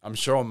I'm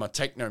showing my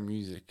techno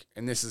music,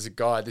 and this is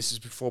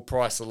before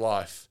Price of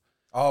Life.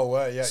 Oh,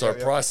 well, yeah. So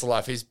Price of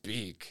Life is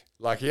big.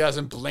 Like he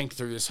hasn't blinked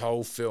through this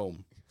whole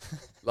film.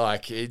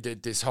 Like he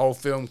did this whole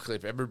film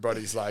clip.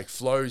 Everybody's like,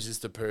 Flows is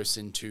the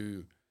person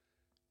to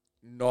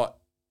not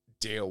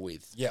deal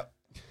with. Yep.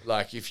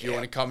 Like if you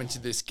want to come into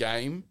this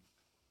game,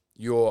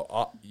 your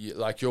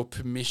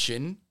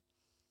permission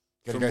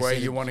from where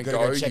you want to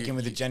go. Check in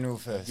with the general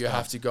first. You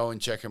have to go and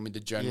check in with the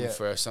general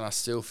first, and I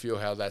still feel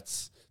how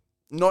that's.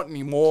 Not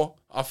anymore.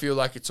 I feel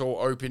like it's all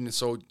open.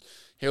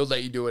 He'll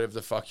let you do whatever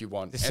the fuck you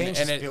want.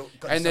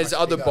 And there's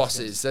other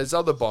bosses. There's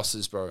other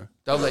bosses, bro.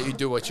 They'll let you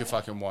do what you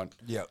fucking want.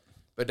 Yep.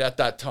 But at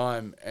that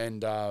time,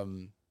 and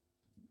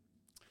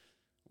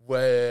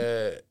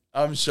where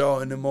I'm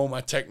showing them all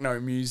my techno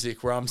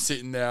music, where I'm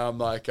sitting there, I'm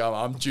like,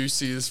 I'm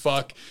juicy as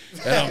fuck,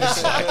 and I'm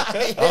just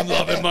like, I'm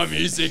loving my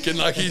music, and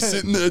like he's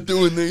sitting there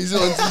doing these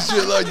ones and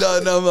shit like that,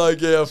 and I'm like,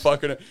 yeah,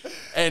 fucking it.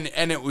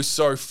 And it was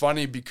so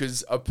funny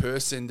because a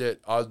person that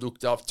I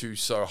looked up to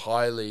so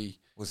highly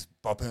was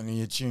bopping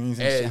your tunes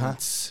and shit, huh?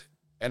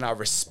 and I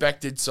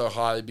respect it so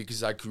highly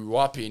because I grew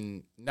up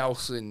in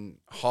Nelson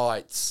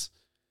Heights,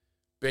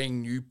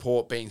 being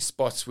Newport, being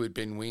Spotswood,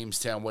 being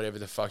Williamstown, whatever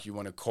the fuck you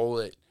want to call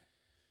it.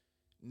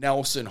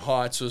 Nelson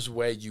Heights was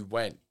where you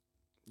went.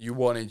 You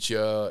wanted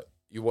to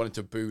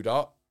boot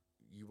up.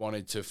 You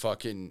wanted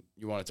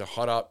to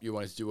hot up. You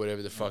wanted to do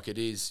whatever the fuck it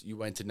is. You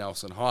went to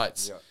Nelson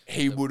Heights. Yeah.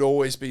 He would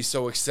always be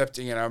so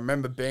accepting. And I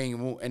remember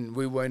and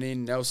we went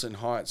in Nelson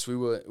Heights. We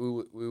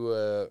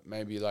were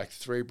maybe like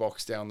 3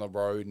 blocks down the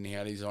road, and he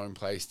had his own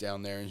place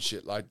down there and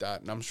shit like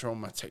that. And I'm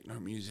showing my techno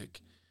music,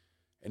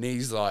 and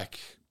he's like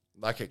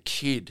a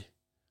kid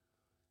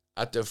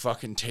at the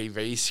fucking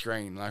TV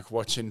screen, like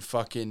watching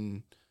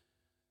fucking,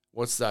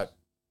 what's that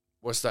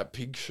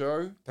pig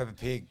show? Peppa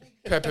Pig.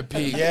 Peppa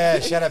Pig. Yeah,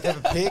 shout out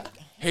Peppa Pig.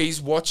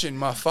 He's watching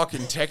my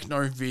fucking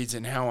techno vids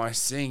and how I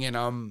sing, and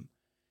I'm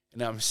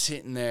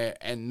sitting there,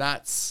 and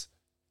that's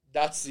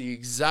the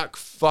exact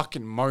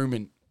fucking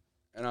moment,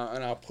 and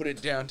I put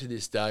it down to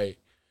this day.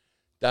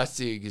 That's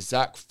the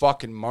exact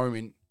fucking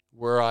moment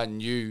where I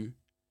knew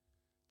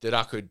that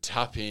I could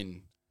tap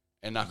in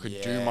and I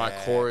could do my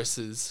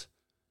choruses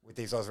with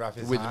these Oz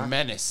rappers, with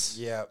Menace,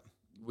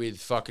 with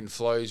fucking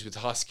flows, with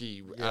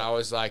Husky, and I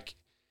was like,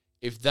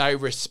 if they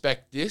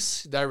respect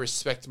this, they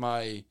respect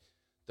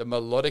the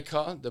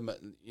melodica,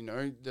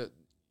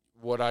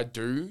 what I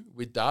do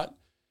with that.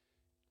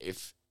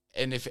 If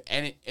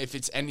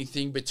it's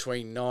anything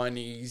between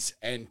 90s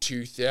and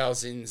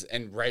 2000s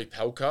and Ray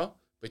PELKA,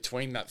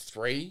 between that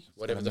 3,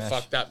 whatever the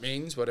fuck that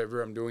means,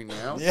 whatever I'm doing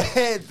now.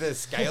 Yeah, the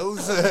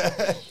scales.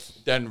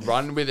 Then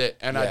run with it.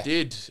 And I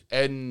did.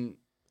 And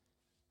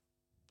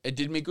it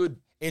did me good.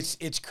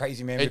 It's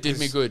crazy, man. It did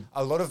me good.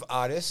 A lot of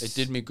artists. It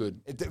did me good.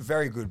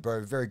 Very good,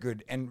 bro. Very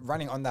good. And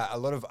running on that, a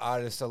lot of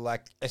artists are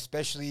like,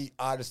 especially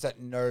artists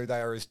that know they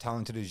are as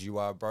talented as you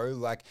are, bro.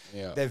 Like,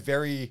 they're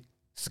very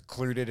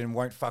secluded and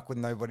won't fuck with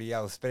nobody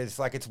else. But it's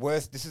like,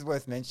 this is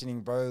worth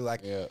mentioning, bro.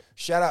 Like,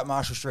 shout out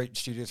Marshall Street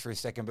Studios for a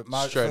second. But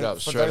straight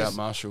out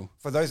Marshall.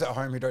 For those at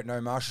home who don't know,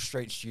 Marshall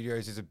Street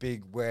Studios is a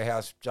big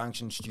warehouse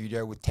junction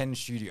studio with 10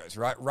 studios,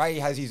 right? Ray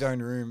has his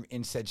own room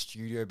in said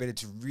studio, but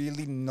it's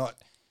really not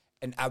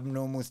an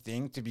abnormal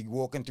thing to be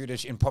walking through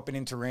and popping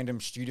into random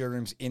studio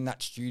rooms in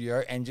that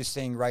studio and just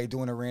seeing Ray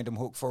doing a random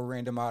hook for a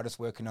random artist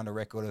working on a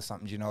record or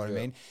something. Do you know what I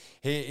mean?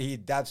 He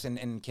dabs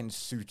and can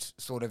suit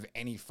sort of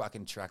any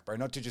fucking track, bro.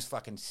 Not to just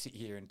fucking sit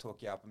here and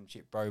talk you up and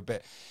shit, bro.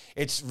 But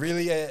it's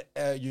really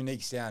a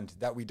unique sound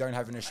that we don't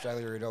have in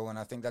Australia at all. And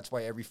I think that's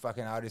why every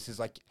fucking artist is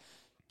like,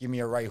 give me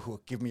a Ray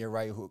hook, give me a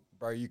Ray hook,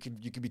 bro. You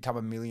could become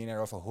a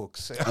millionaire off of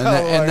hooks.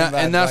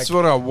 And that's like,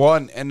 what I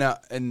want. And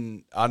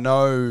I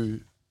know.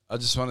 I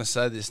just want to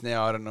say this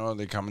now. I don't know if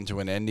they're coming to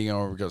an ending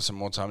or we've got some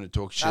more time to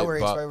talk shit. No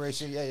worries,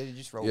 yeah,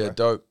 just roll. Yeah,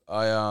 bro. dope.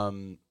 I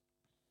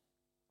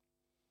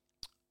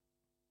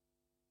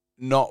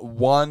not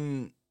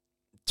one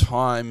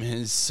time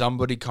has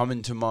somebody come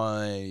into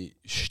my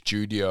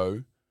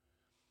studio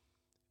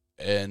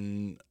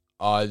and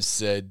I've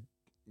said,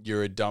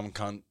 "You're a dumb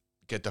cunt.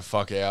 Get the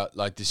fuck out.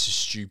 Like, this is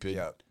stupid."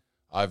 Yep.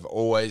 I've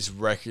always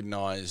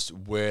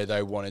recognized where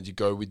they wanted to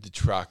go with the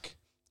track,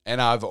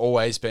 and I've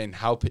always been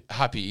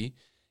happy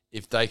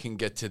if they can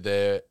get to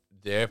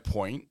their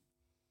point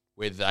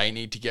where they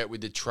need to get with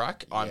the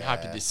track. I'm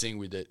happy to sing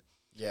with it.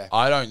 Yeah.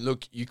 I don't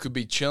look, you could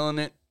be chilling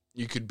it.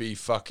 You could be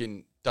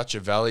fucking Dutcher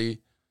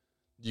Valley.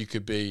 You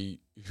could be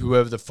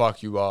whoever the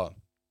fuck you are.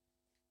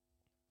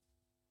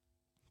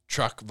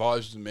 Track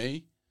vibes with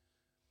me.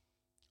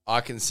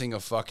 I can sing a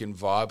fucking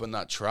vibe on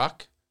that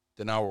track.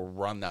 Then I will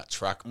run that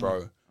track,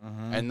 bro.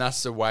 Mm-hmm. And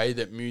that's the way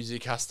that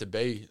music has to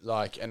be.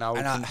 Like, and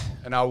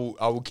I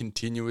will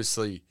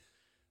continuously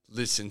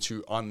listen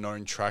to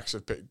unknown tracks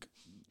of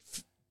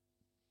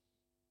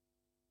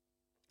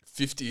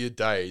 50 a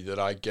day that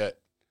I get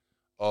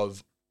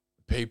of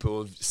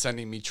people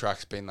sending me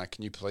tracks being like,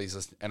 "Can you please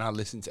listen?" And I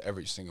listen to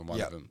every single one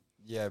of them.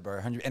 Yeah, bro.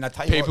 100. And I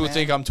tell you people what, man,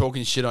 think I'm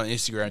talking shit on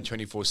Instagram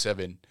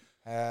 24/7.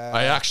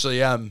 I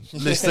actually am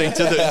listening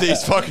to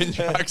these fucking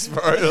tracks,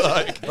 bro.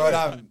 Like,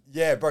 but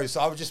yeah, bro.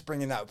 So I was just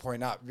bringing that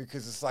point up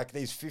because it's like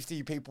these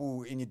 50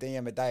 people in your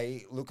DM a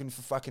day looking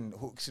for fucking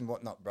hooks and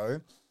whatnot,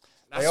 bro.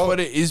 That's what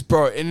it is,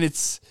 bro. And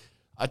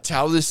I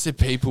tell this to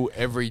people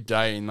every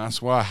day, and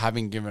that's why I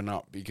haven't given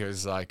up,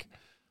 because like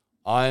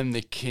I am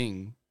the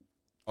king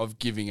of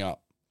giving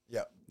up.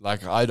 Yeah.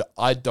 Like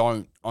I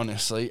don't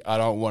honestly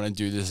want to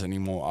do this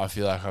anymore. I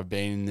feel like I've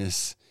been in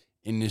this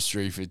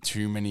industry for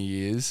too many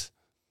years.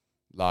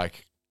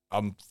 Like,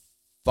 I'm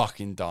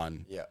fucking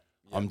done. Yeah.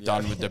 I'm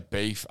done with the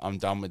beef. I'm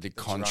done with the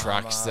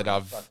contracts that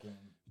I've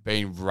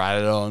been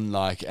ratted on.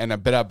 Like,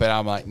 but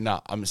I'm like,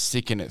 nah, I'm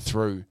sticking it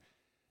through.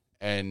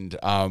 And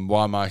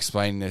why am I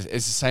explaining this?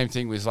 It's the same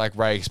thing with like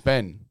Ray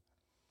Expen.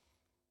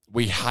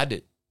 We had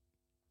it.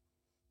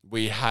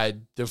 We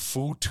had the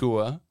full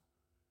tour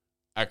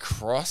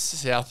across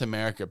South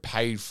America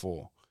paid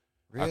for.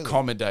 Really?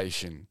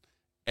 Accommodation,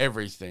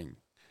 everything.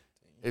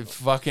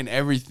 Fucking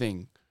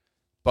everything.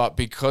 But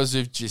because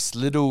of just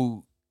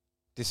little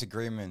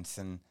disagreements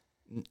and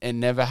it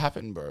never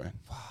happened, bro.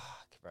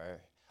 Fuck, bro.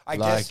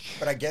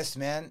 I guess,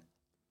 man,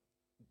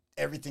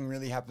 everything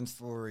really happens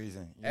for a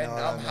reason. You And know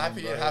what I'm I mean,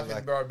 happy bro? it happened,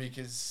 Like, bro,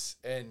 because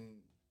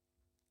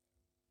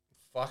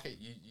fuck it,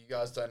 you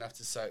guys don't have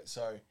to say it.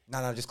 So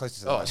no, just close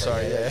to the oh, mic,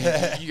 sorry, bro.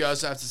 yeah, you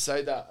guys don't have to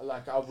say that.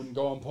 Like I wouldn't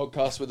go on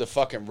podcast with a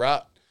fucking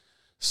rat.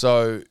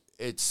 So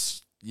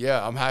it's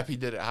I'm happy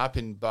that it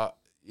happened, but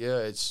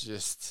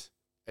it's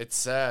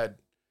sad.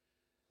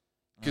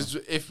 Because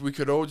if we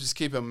could all just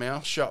keep our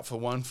mouth shut for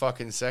 1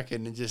 fucking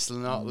second and just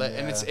not let,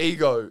 and it's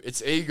ego.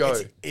 It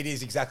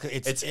is exactly.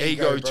 It's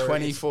ego bro.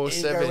 24/7. It's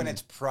ego and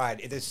it's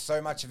pride. There's so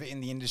much of it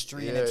in the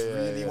industry, and it's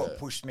really what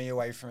pushed me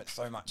away from it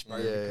so much, bro.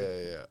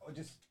 Or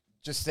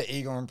just the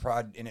ego and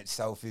pride in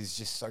itself is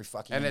just so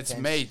fucking. And intense. it's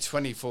me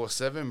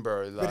 24/7,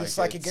 bro. Like, But it's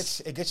like it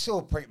gets to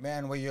a point,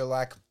 man, where you're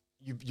like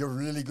you're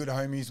really good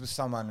homies with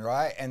someone,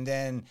 right? And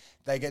then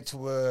they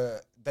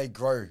they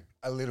grow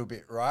a little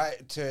bit,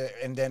 right?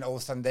 And then all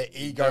of a sudden their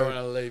ego. Don't want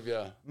to leave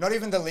you. Not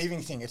even the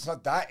leaving thing. It's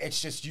not that.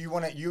 It's just you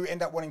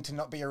end up wanting to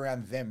not be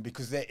around them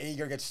because their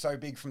ego gets so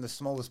big from the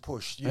smallest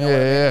push. You know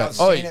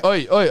what I mean?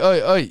 Oi,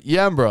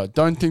 Yambra.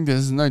 Don't think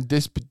there's no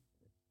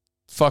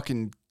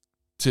fucking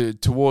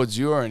towards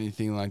you or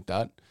anything like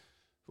that.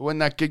 But when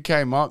that gig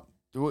came up,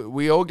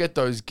 we all get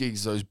those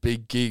gigs, those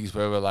big gigs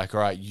where we're like,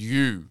 all right,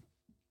 you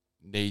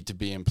need to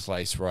be in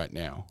place right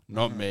now,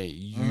 not me.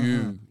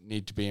 You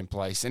need to be in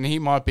place. And he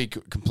might be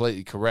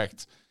completely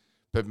correct,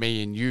 but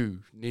me and you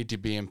need to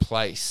be in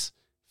place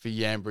for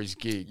Yambra's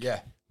gig. Yeah.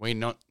 We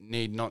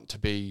need not to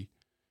be,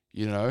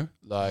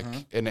 like,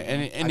 and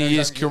he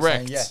is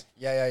correct.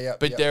 Yeah.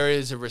 But there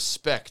is a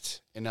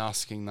respect in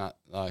asking that,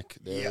 like,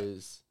 there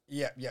is.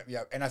 Yeah.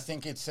 And I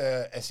think it's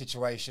a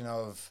situation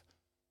of,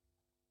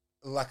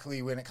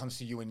 luckily, when it comes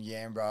to you and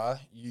Yambra,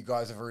 you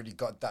guys have already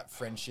got that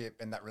friendship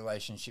and that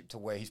relationship to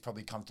where he's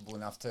probably comfortable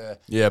enough to.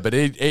 Yeah, but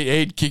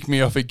he'd kick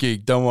me off a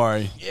gig. Don't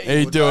worry, yeah,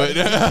 he'd do it. He'd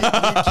kick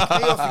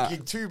me off a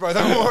gig too, bro.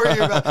 Don't worry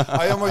about.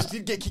 I almost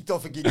did get kicked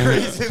off a gig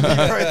recently,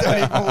 bro.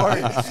 Don't even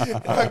worry.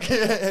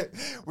 Okay.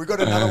 We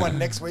got another one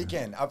next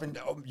weekend. Up in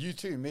you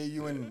too, me,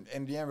 you, and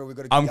Yambra. We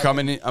got. I'm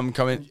coming in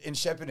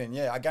Shepparton.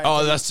 Yeah, I go.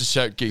 Oh, that's the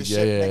Shep gig.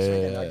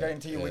 Yeah. I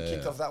guarantee you, we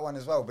kicked off that one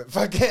as well. But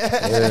fuck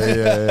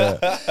Yeah.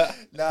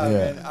 No,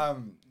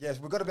 man. Yes,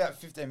 we've got about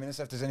 15 minutes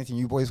left. Is there anything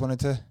you boys wanted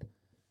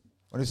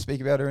to speak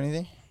about or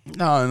anything?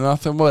 No,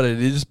 nothing. What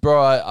it is, bro.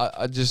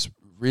 I just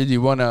really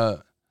want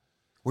to.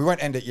 We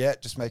won't end it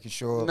yet. Just making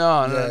sure.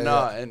 No.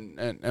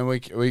 And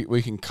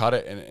we can cut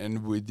it and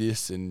end with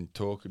this and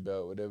talk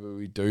about whatever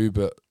we do.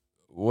 But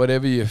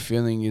whatever you're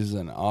feeling as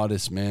an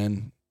artist,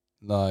 man,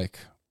 like,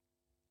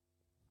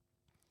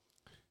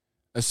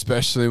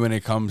 especially when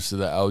it comes to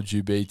the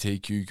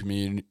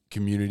LGBTQ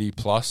community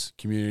plus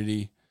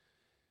community.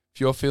 If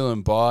you're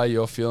feeling bi,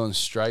 you're feeling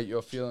straight,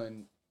 you're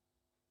feeling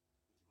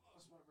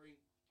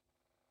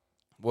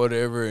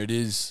whatever it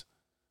is,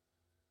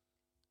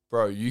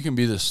 bro, you can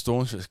be the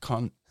staunchest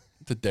cunt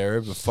that there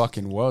ever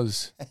fucking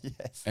was.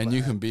 Yes, and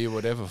you can be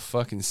whatever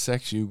fucking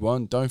sex you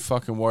want. Don't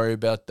fucking worry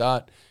about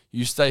that.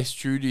 You stay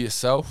true to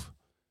yourself.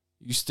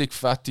 You stick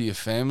fat to your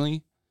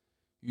family.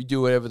 You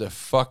do whatever the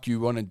fuck you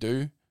want to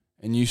do.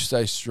 And you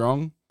stay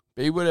strong.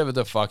 Be whatever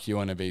the fuck you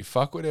want to be.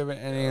 Fuck whatever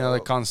any other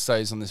cunt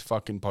stays on this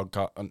fucking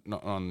podcast.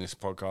 Not on this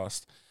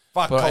podcast.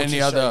 Fuck but any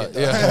other.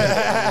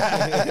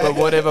 But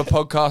whatever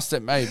podcast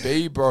it may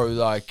be, bro,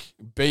 like,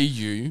 be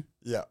you.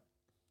 Yeah.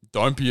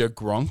 Don't be a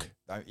gronk.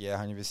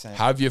 Yeah, 100%.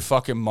 Have your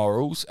fucking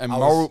morals. And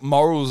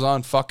morals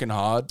aren't fucking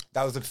hard.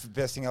 That was the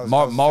best thing I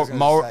was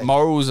say.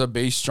 Morals are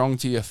be strong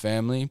to your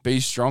family. Be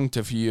strong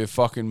to your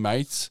fucking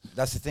mates.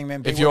 That's the thing,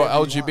 man. If you're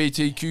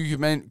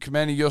LGBTQ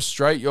community, you're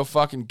straight, you're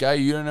fucking gay,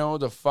 you don't know what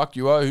the fuck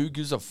you are. Who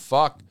gives a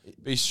fuck?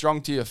 Be strong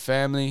to your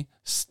family.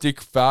 Stick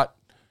fat.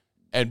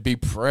 And be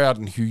proud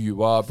in who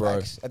you are,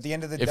 bro. Facts. At the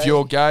end of the day. If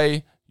you're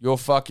gay, you're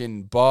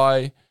fucking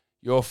bi,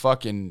 you're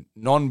fucking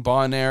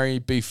non-binary,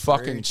 be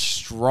fucking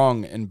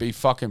strong and be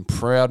fucking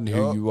proud in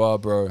who you are,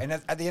 bro. And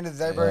at the end of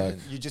the day, bro,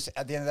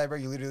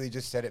 you literally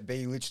just said it.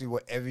 Be literally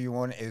whatever you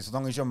want. As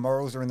long as your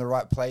morals are in the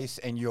right place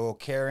and you're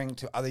caring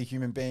to other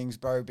human beings,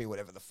 bro, be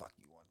whatever the fuck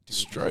you want.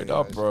 Straight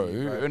up, bro.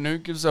 And who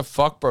gives a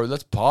fuck, bro?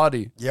 Let's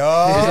party.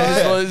 Yo. Is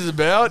this what this is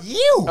about?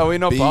 You. Are we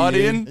not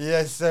partying?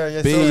 Yes, sir.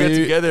 Yes, We'll sir. get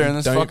together and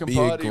let's fucking be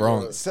party, a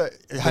bro. gronk. So,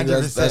 That's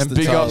 100%. And the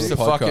big title ups of to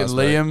the fucking podcast,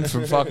 bro. Liam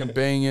for fucking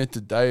being here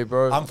today,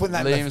 bro. I'm putting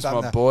that Liam's left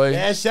my thumbs boy.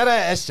 Yeah, shout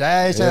out,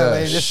 Shay.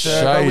 Yeah,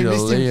 Bro, we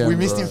missed him. Liam, We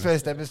missed bro. him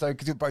first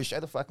episode. Bro, show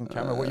the fucking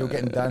camera what you're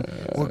getting done.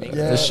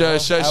 Show.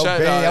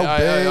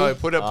 LB.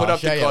 Put up the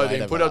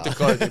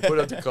clothing. Put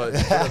up the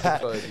clothing.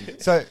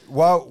 So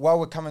while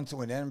we're coming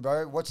to an end,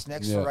 bro, what's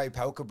next for Ray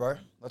Pelka, bro?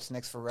 What's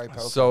next for Ray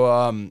Pelka? So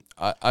I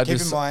keep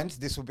just in mind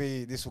this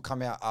will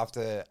come out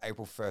after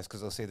April 1st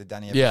because I'll see the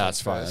Danny episode. yeah,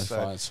 that's fine. first,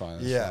 That's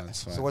fine.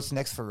 So what's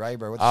next for Ray,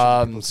 bro?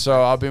 What's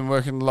So I've been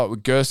working a lot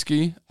with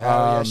Gursky.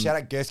 yeah, shout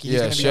out Gursky. He's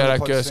gonna be Shout on out the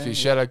pod Gursky. soon.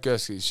 Shout out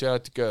Gursky. Shout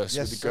out to Gurs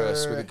Yes, with the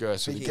Gurs sir. with the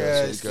Gurs with Big the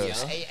Gurs with the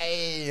Gurs. Gurs.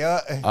 Hey, yeah.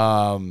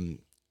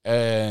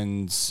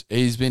 And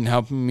he's been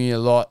helping me a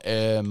lot.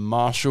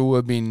 Marshall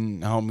have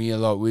been helping me a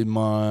lot with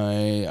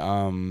my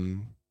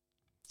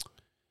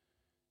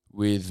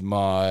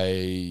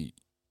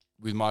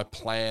with my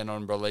plan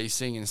on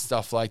releasing and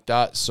stuff like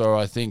that. So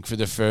I think for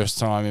the first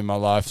time in my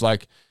life,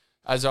 like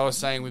as I was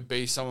saying with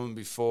Be Someone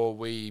before,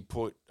 we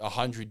put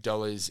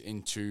 $100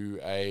 into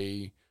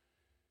a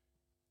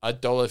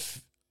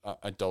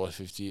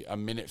 $1.50, a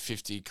minute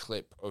 50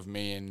 clip of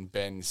me and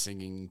Ben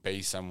singing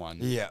Be Someone.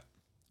 Yeah.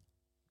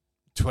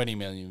 20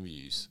 million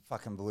views.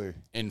 Fucking blue.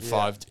 In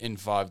 5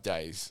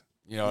 days.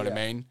 You know what I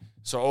mean?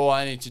 So all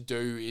I need to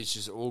do is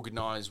just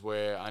organize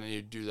where I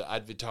need to do the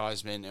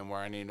advertisement and where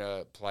I need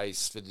a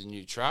place for the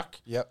new track.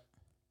 Yep.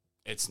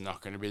 It's not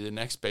going to be the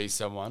next Be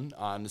Someone.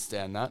 I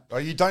understand that. Oh,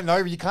 you don't know?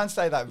 You can't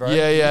say that, bro.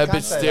 Yeah,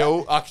 but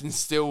still, I can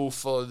still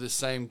follow the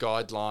same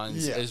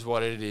guidelines as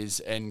what it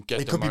is and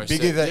get it the could most. Be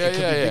bigger than, it could be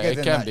bigger it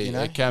than can that, be. You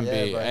know? It can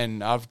be. Bro.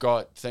 And I've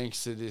got,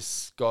 thanks to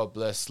this, God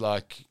bless,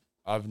 like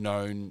I've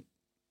known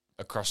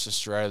across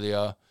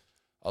Australia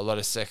a lot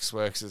of sex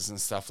workers and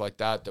stuff like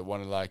that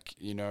want to like,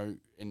 you know,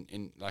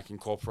 like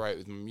incorporate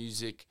with my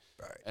music.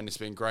 Right. And it's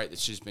been great that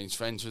she's been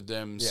friends with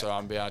them. Yeah. So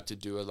I'm able to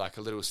do a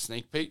little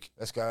sneak peek.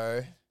 Let's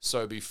go.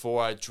 So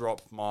before I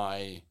drop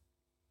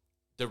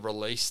the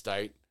release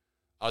date,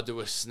 I'll do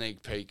a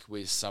sneak peek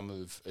with some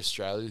of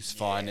Australia's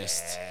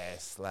finest.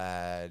 Yes,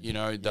 lad. You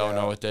know, they'll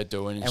know what they're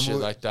doing and shit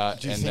like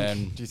that. And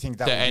then do you think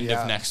that the end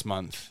of next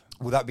month.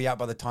 Will that be out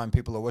by the time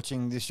people are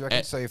watching this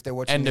record? So if they're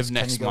watching end this, of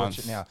next can you go month.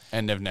 watch it now?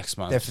 End of next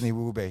month. Definitely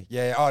will be.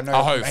 Yeah. Oh no.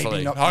 Hopefully.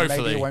 Maybe not.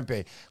 Hopefully. Maybe it won't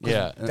be.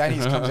 Yeah.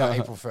 Danny's comes out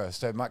April 1st,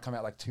 so it might come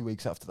out like 2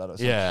 weeks after that or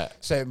something. Yeah.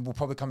 So it will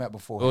probably come out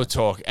before. We'll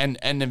talk. And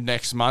end of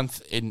next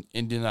month in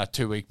that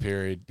 2 week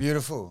period.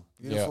 Beautiful.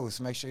 So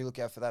make sure you look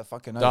out for that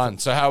fucking. Done.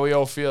 So how are we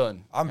all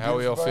feeling? How are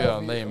we all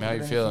feeling, Liam? How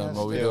you feeling?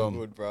 What are we doing?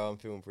 Good, bro. I'm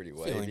feeling pretty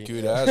wavy. Feeling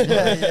good as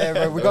yeah,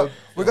 bro.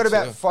 We got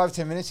about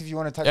 5-10 minutes if you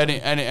want to touch.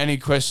 Any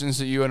questions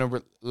that you want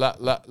to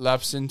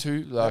lapse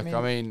into? Like,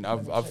 I mean,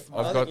 I've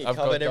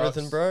got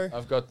everything, bro.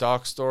 I've got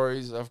dark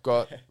stories. I've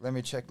got. Let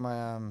me check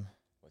my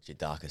What's your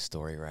darkest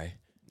story, Ray?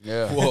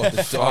 Yeah. What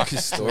the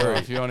darkest story?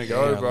 If you want to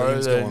go,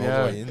 bro, then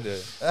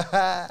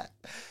yeah.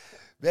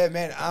 Yeah,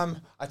 man.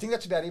 I think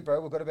that's about it, bro.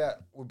 We've got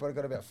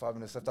about 5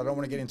 minutes left. I don't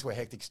want to get into a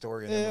hectic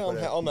story. And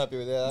I'm happy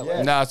with that.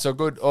 Yeah. Nah, it's all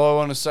good. All I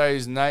want to say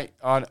is, Nate,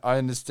 I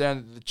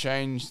understand the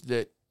change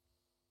that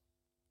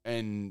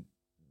and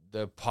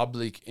the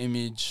public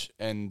image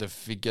and the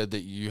figure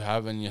that you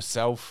have in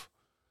yourself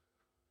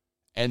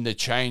and the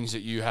change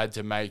that you had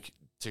to make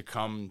to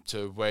come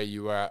to where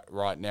you are at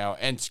right now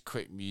and to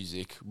quit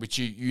music, which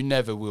you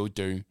never will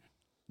do.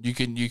 You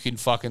can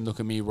fucking look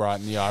at me right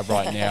in the eye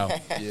right now.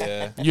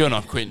 Yeah. You're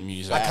not quitting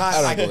music.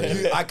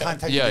 I can't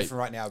take you different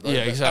right now, bro. Yeah,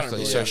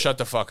 exactly. So shut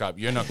the fuck up.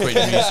 You're not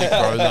quitting music,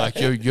 bro. Like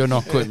you're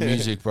not quitting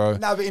music, bro.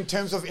 No, but in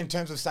terms of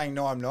saying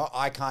no, I'm not.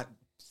 I can't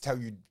tell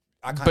you.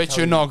 But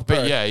you're not.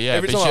 But yeah.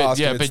 Every time I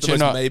ask him, it's the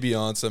most maybe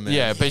answer, man.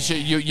 Yeah, but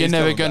you're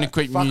never going to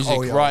quit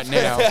music right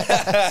now.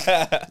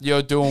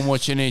 You're doing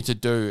what you need to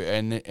do,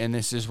 and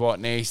this is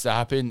what needs to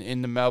happen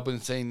in the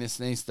Melbourne scene.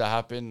 This needs to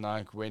happen.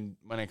 Like when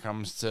it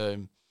comes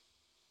to.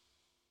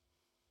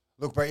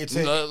 Look, bro,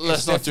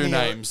 let's not do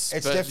names.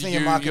 It's but definitely a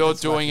market. You're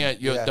doing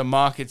it. The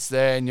market's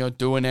there, and you're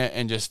doing it,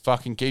 and just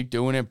fucking keep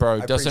doing it,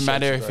 bro. Doesn't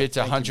matter if it's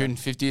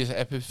 150th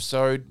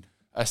episode,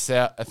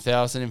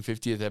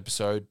 1,050th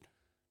episode.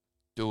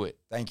 Do it.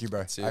 Thank you, bro.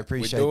 I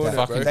appreciate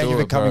that. Thank you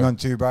for coming on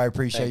too, bro. I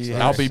appreciate you.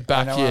 I'll be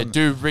back here.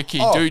 Do Ricky.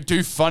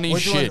 Do funny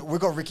shit. We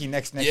got Ricky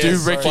next. Do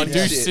Ricky.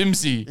 Do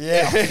Simsy.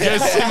 Yeah.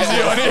 Get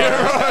Simsy on here.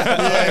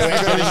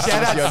 Yeah.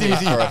 Shout out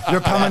Simsy.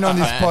 You're coming on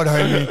this pod,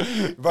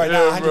 homie. Bro,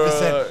 no,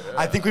 100%.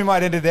 I think we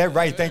might end it there.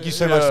 Ray, thank you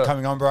so much for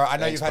coming on, bro. I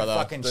know you've had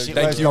fucking shit.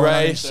 Thank you,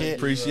 Ray.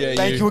 Appreciate you.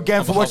 Thank you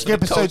again for watching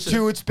episode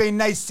 2. It's been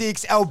Nate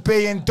 6,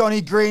 LB, and Donnie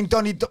Green.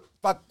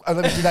 Fuck, let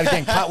me do that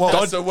again.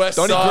 That's the West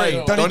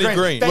Side. Donnie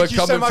Green. We're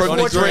coming from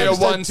the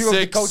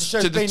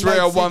 3016 to the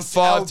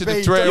 3015 to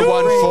the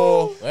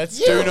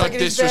 3014. Do not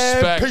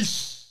disrespect.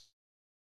 Peace.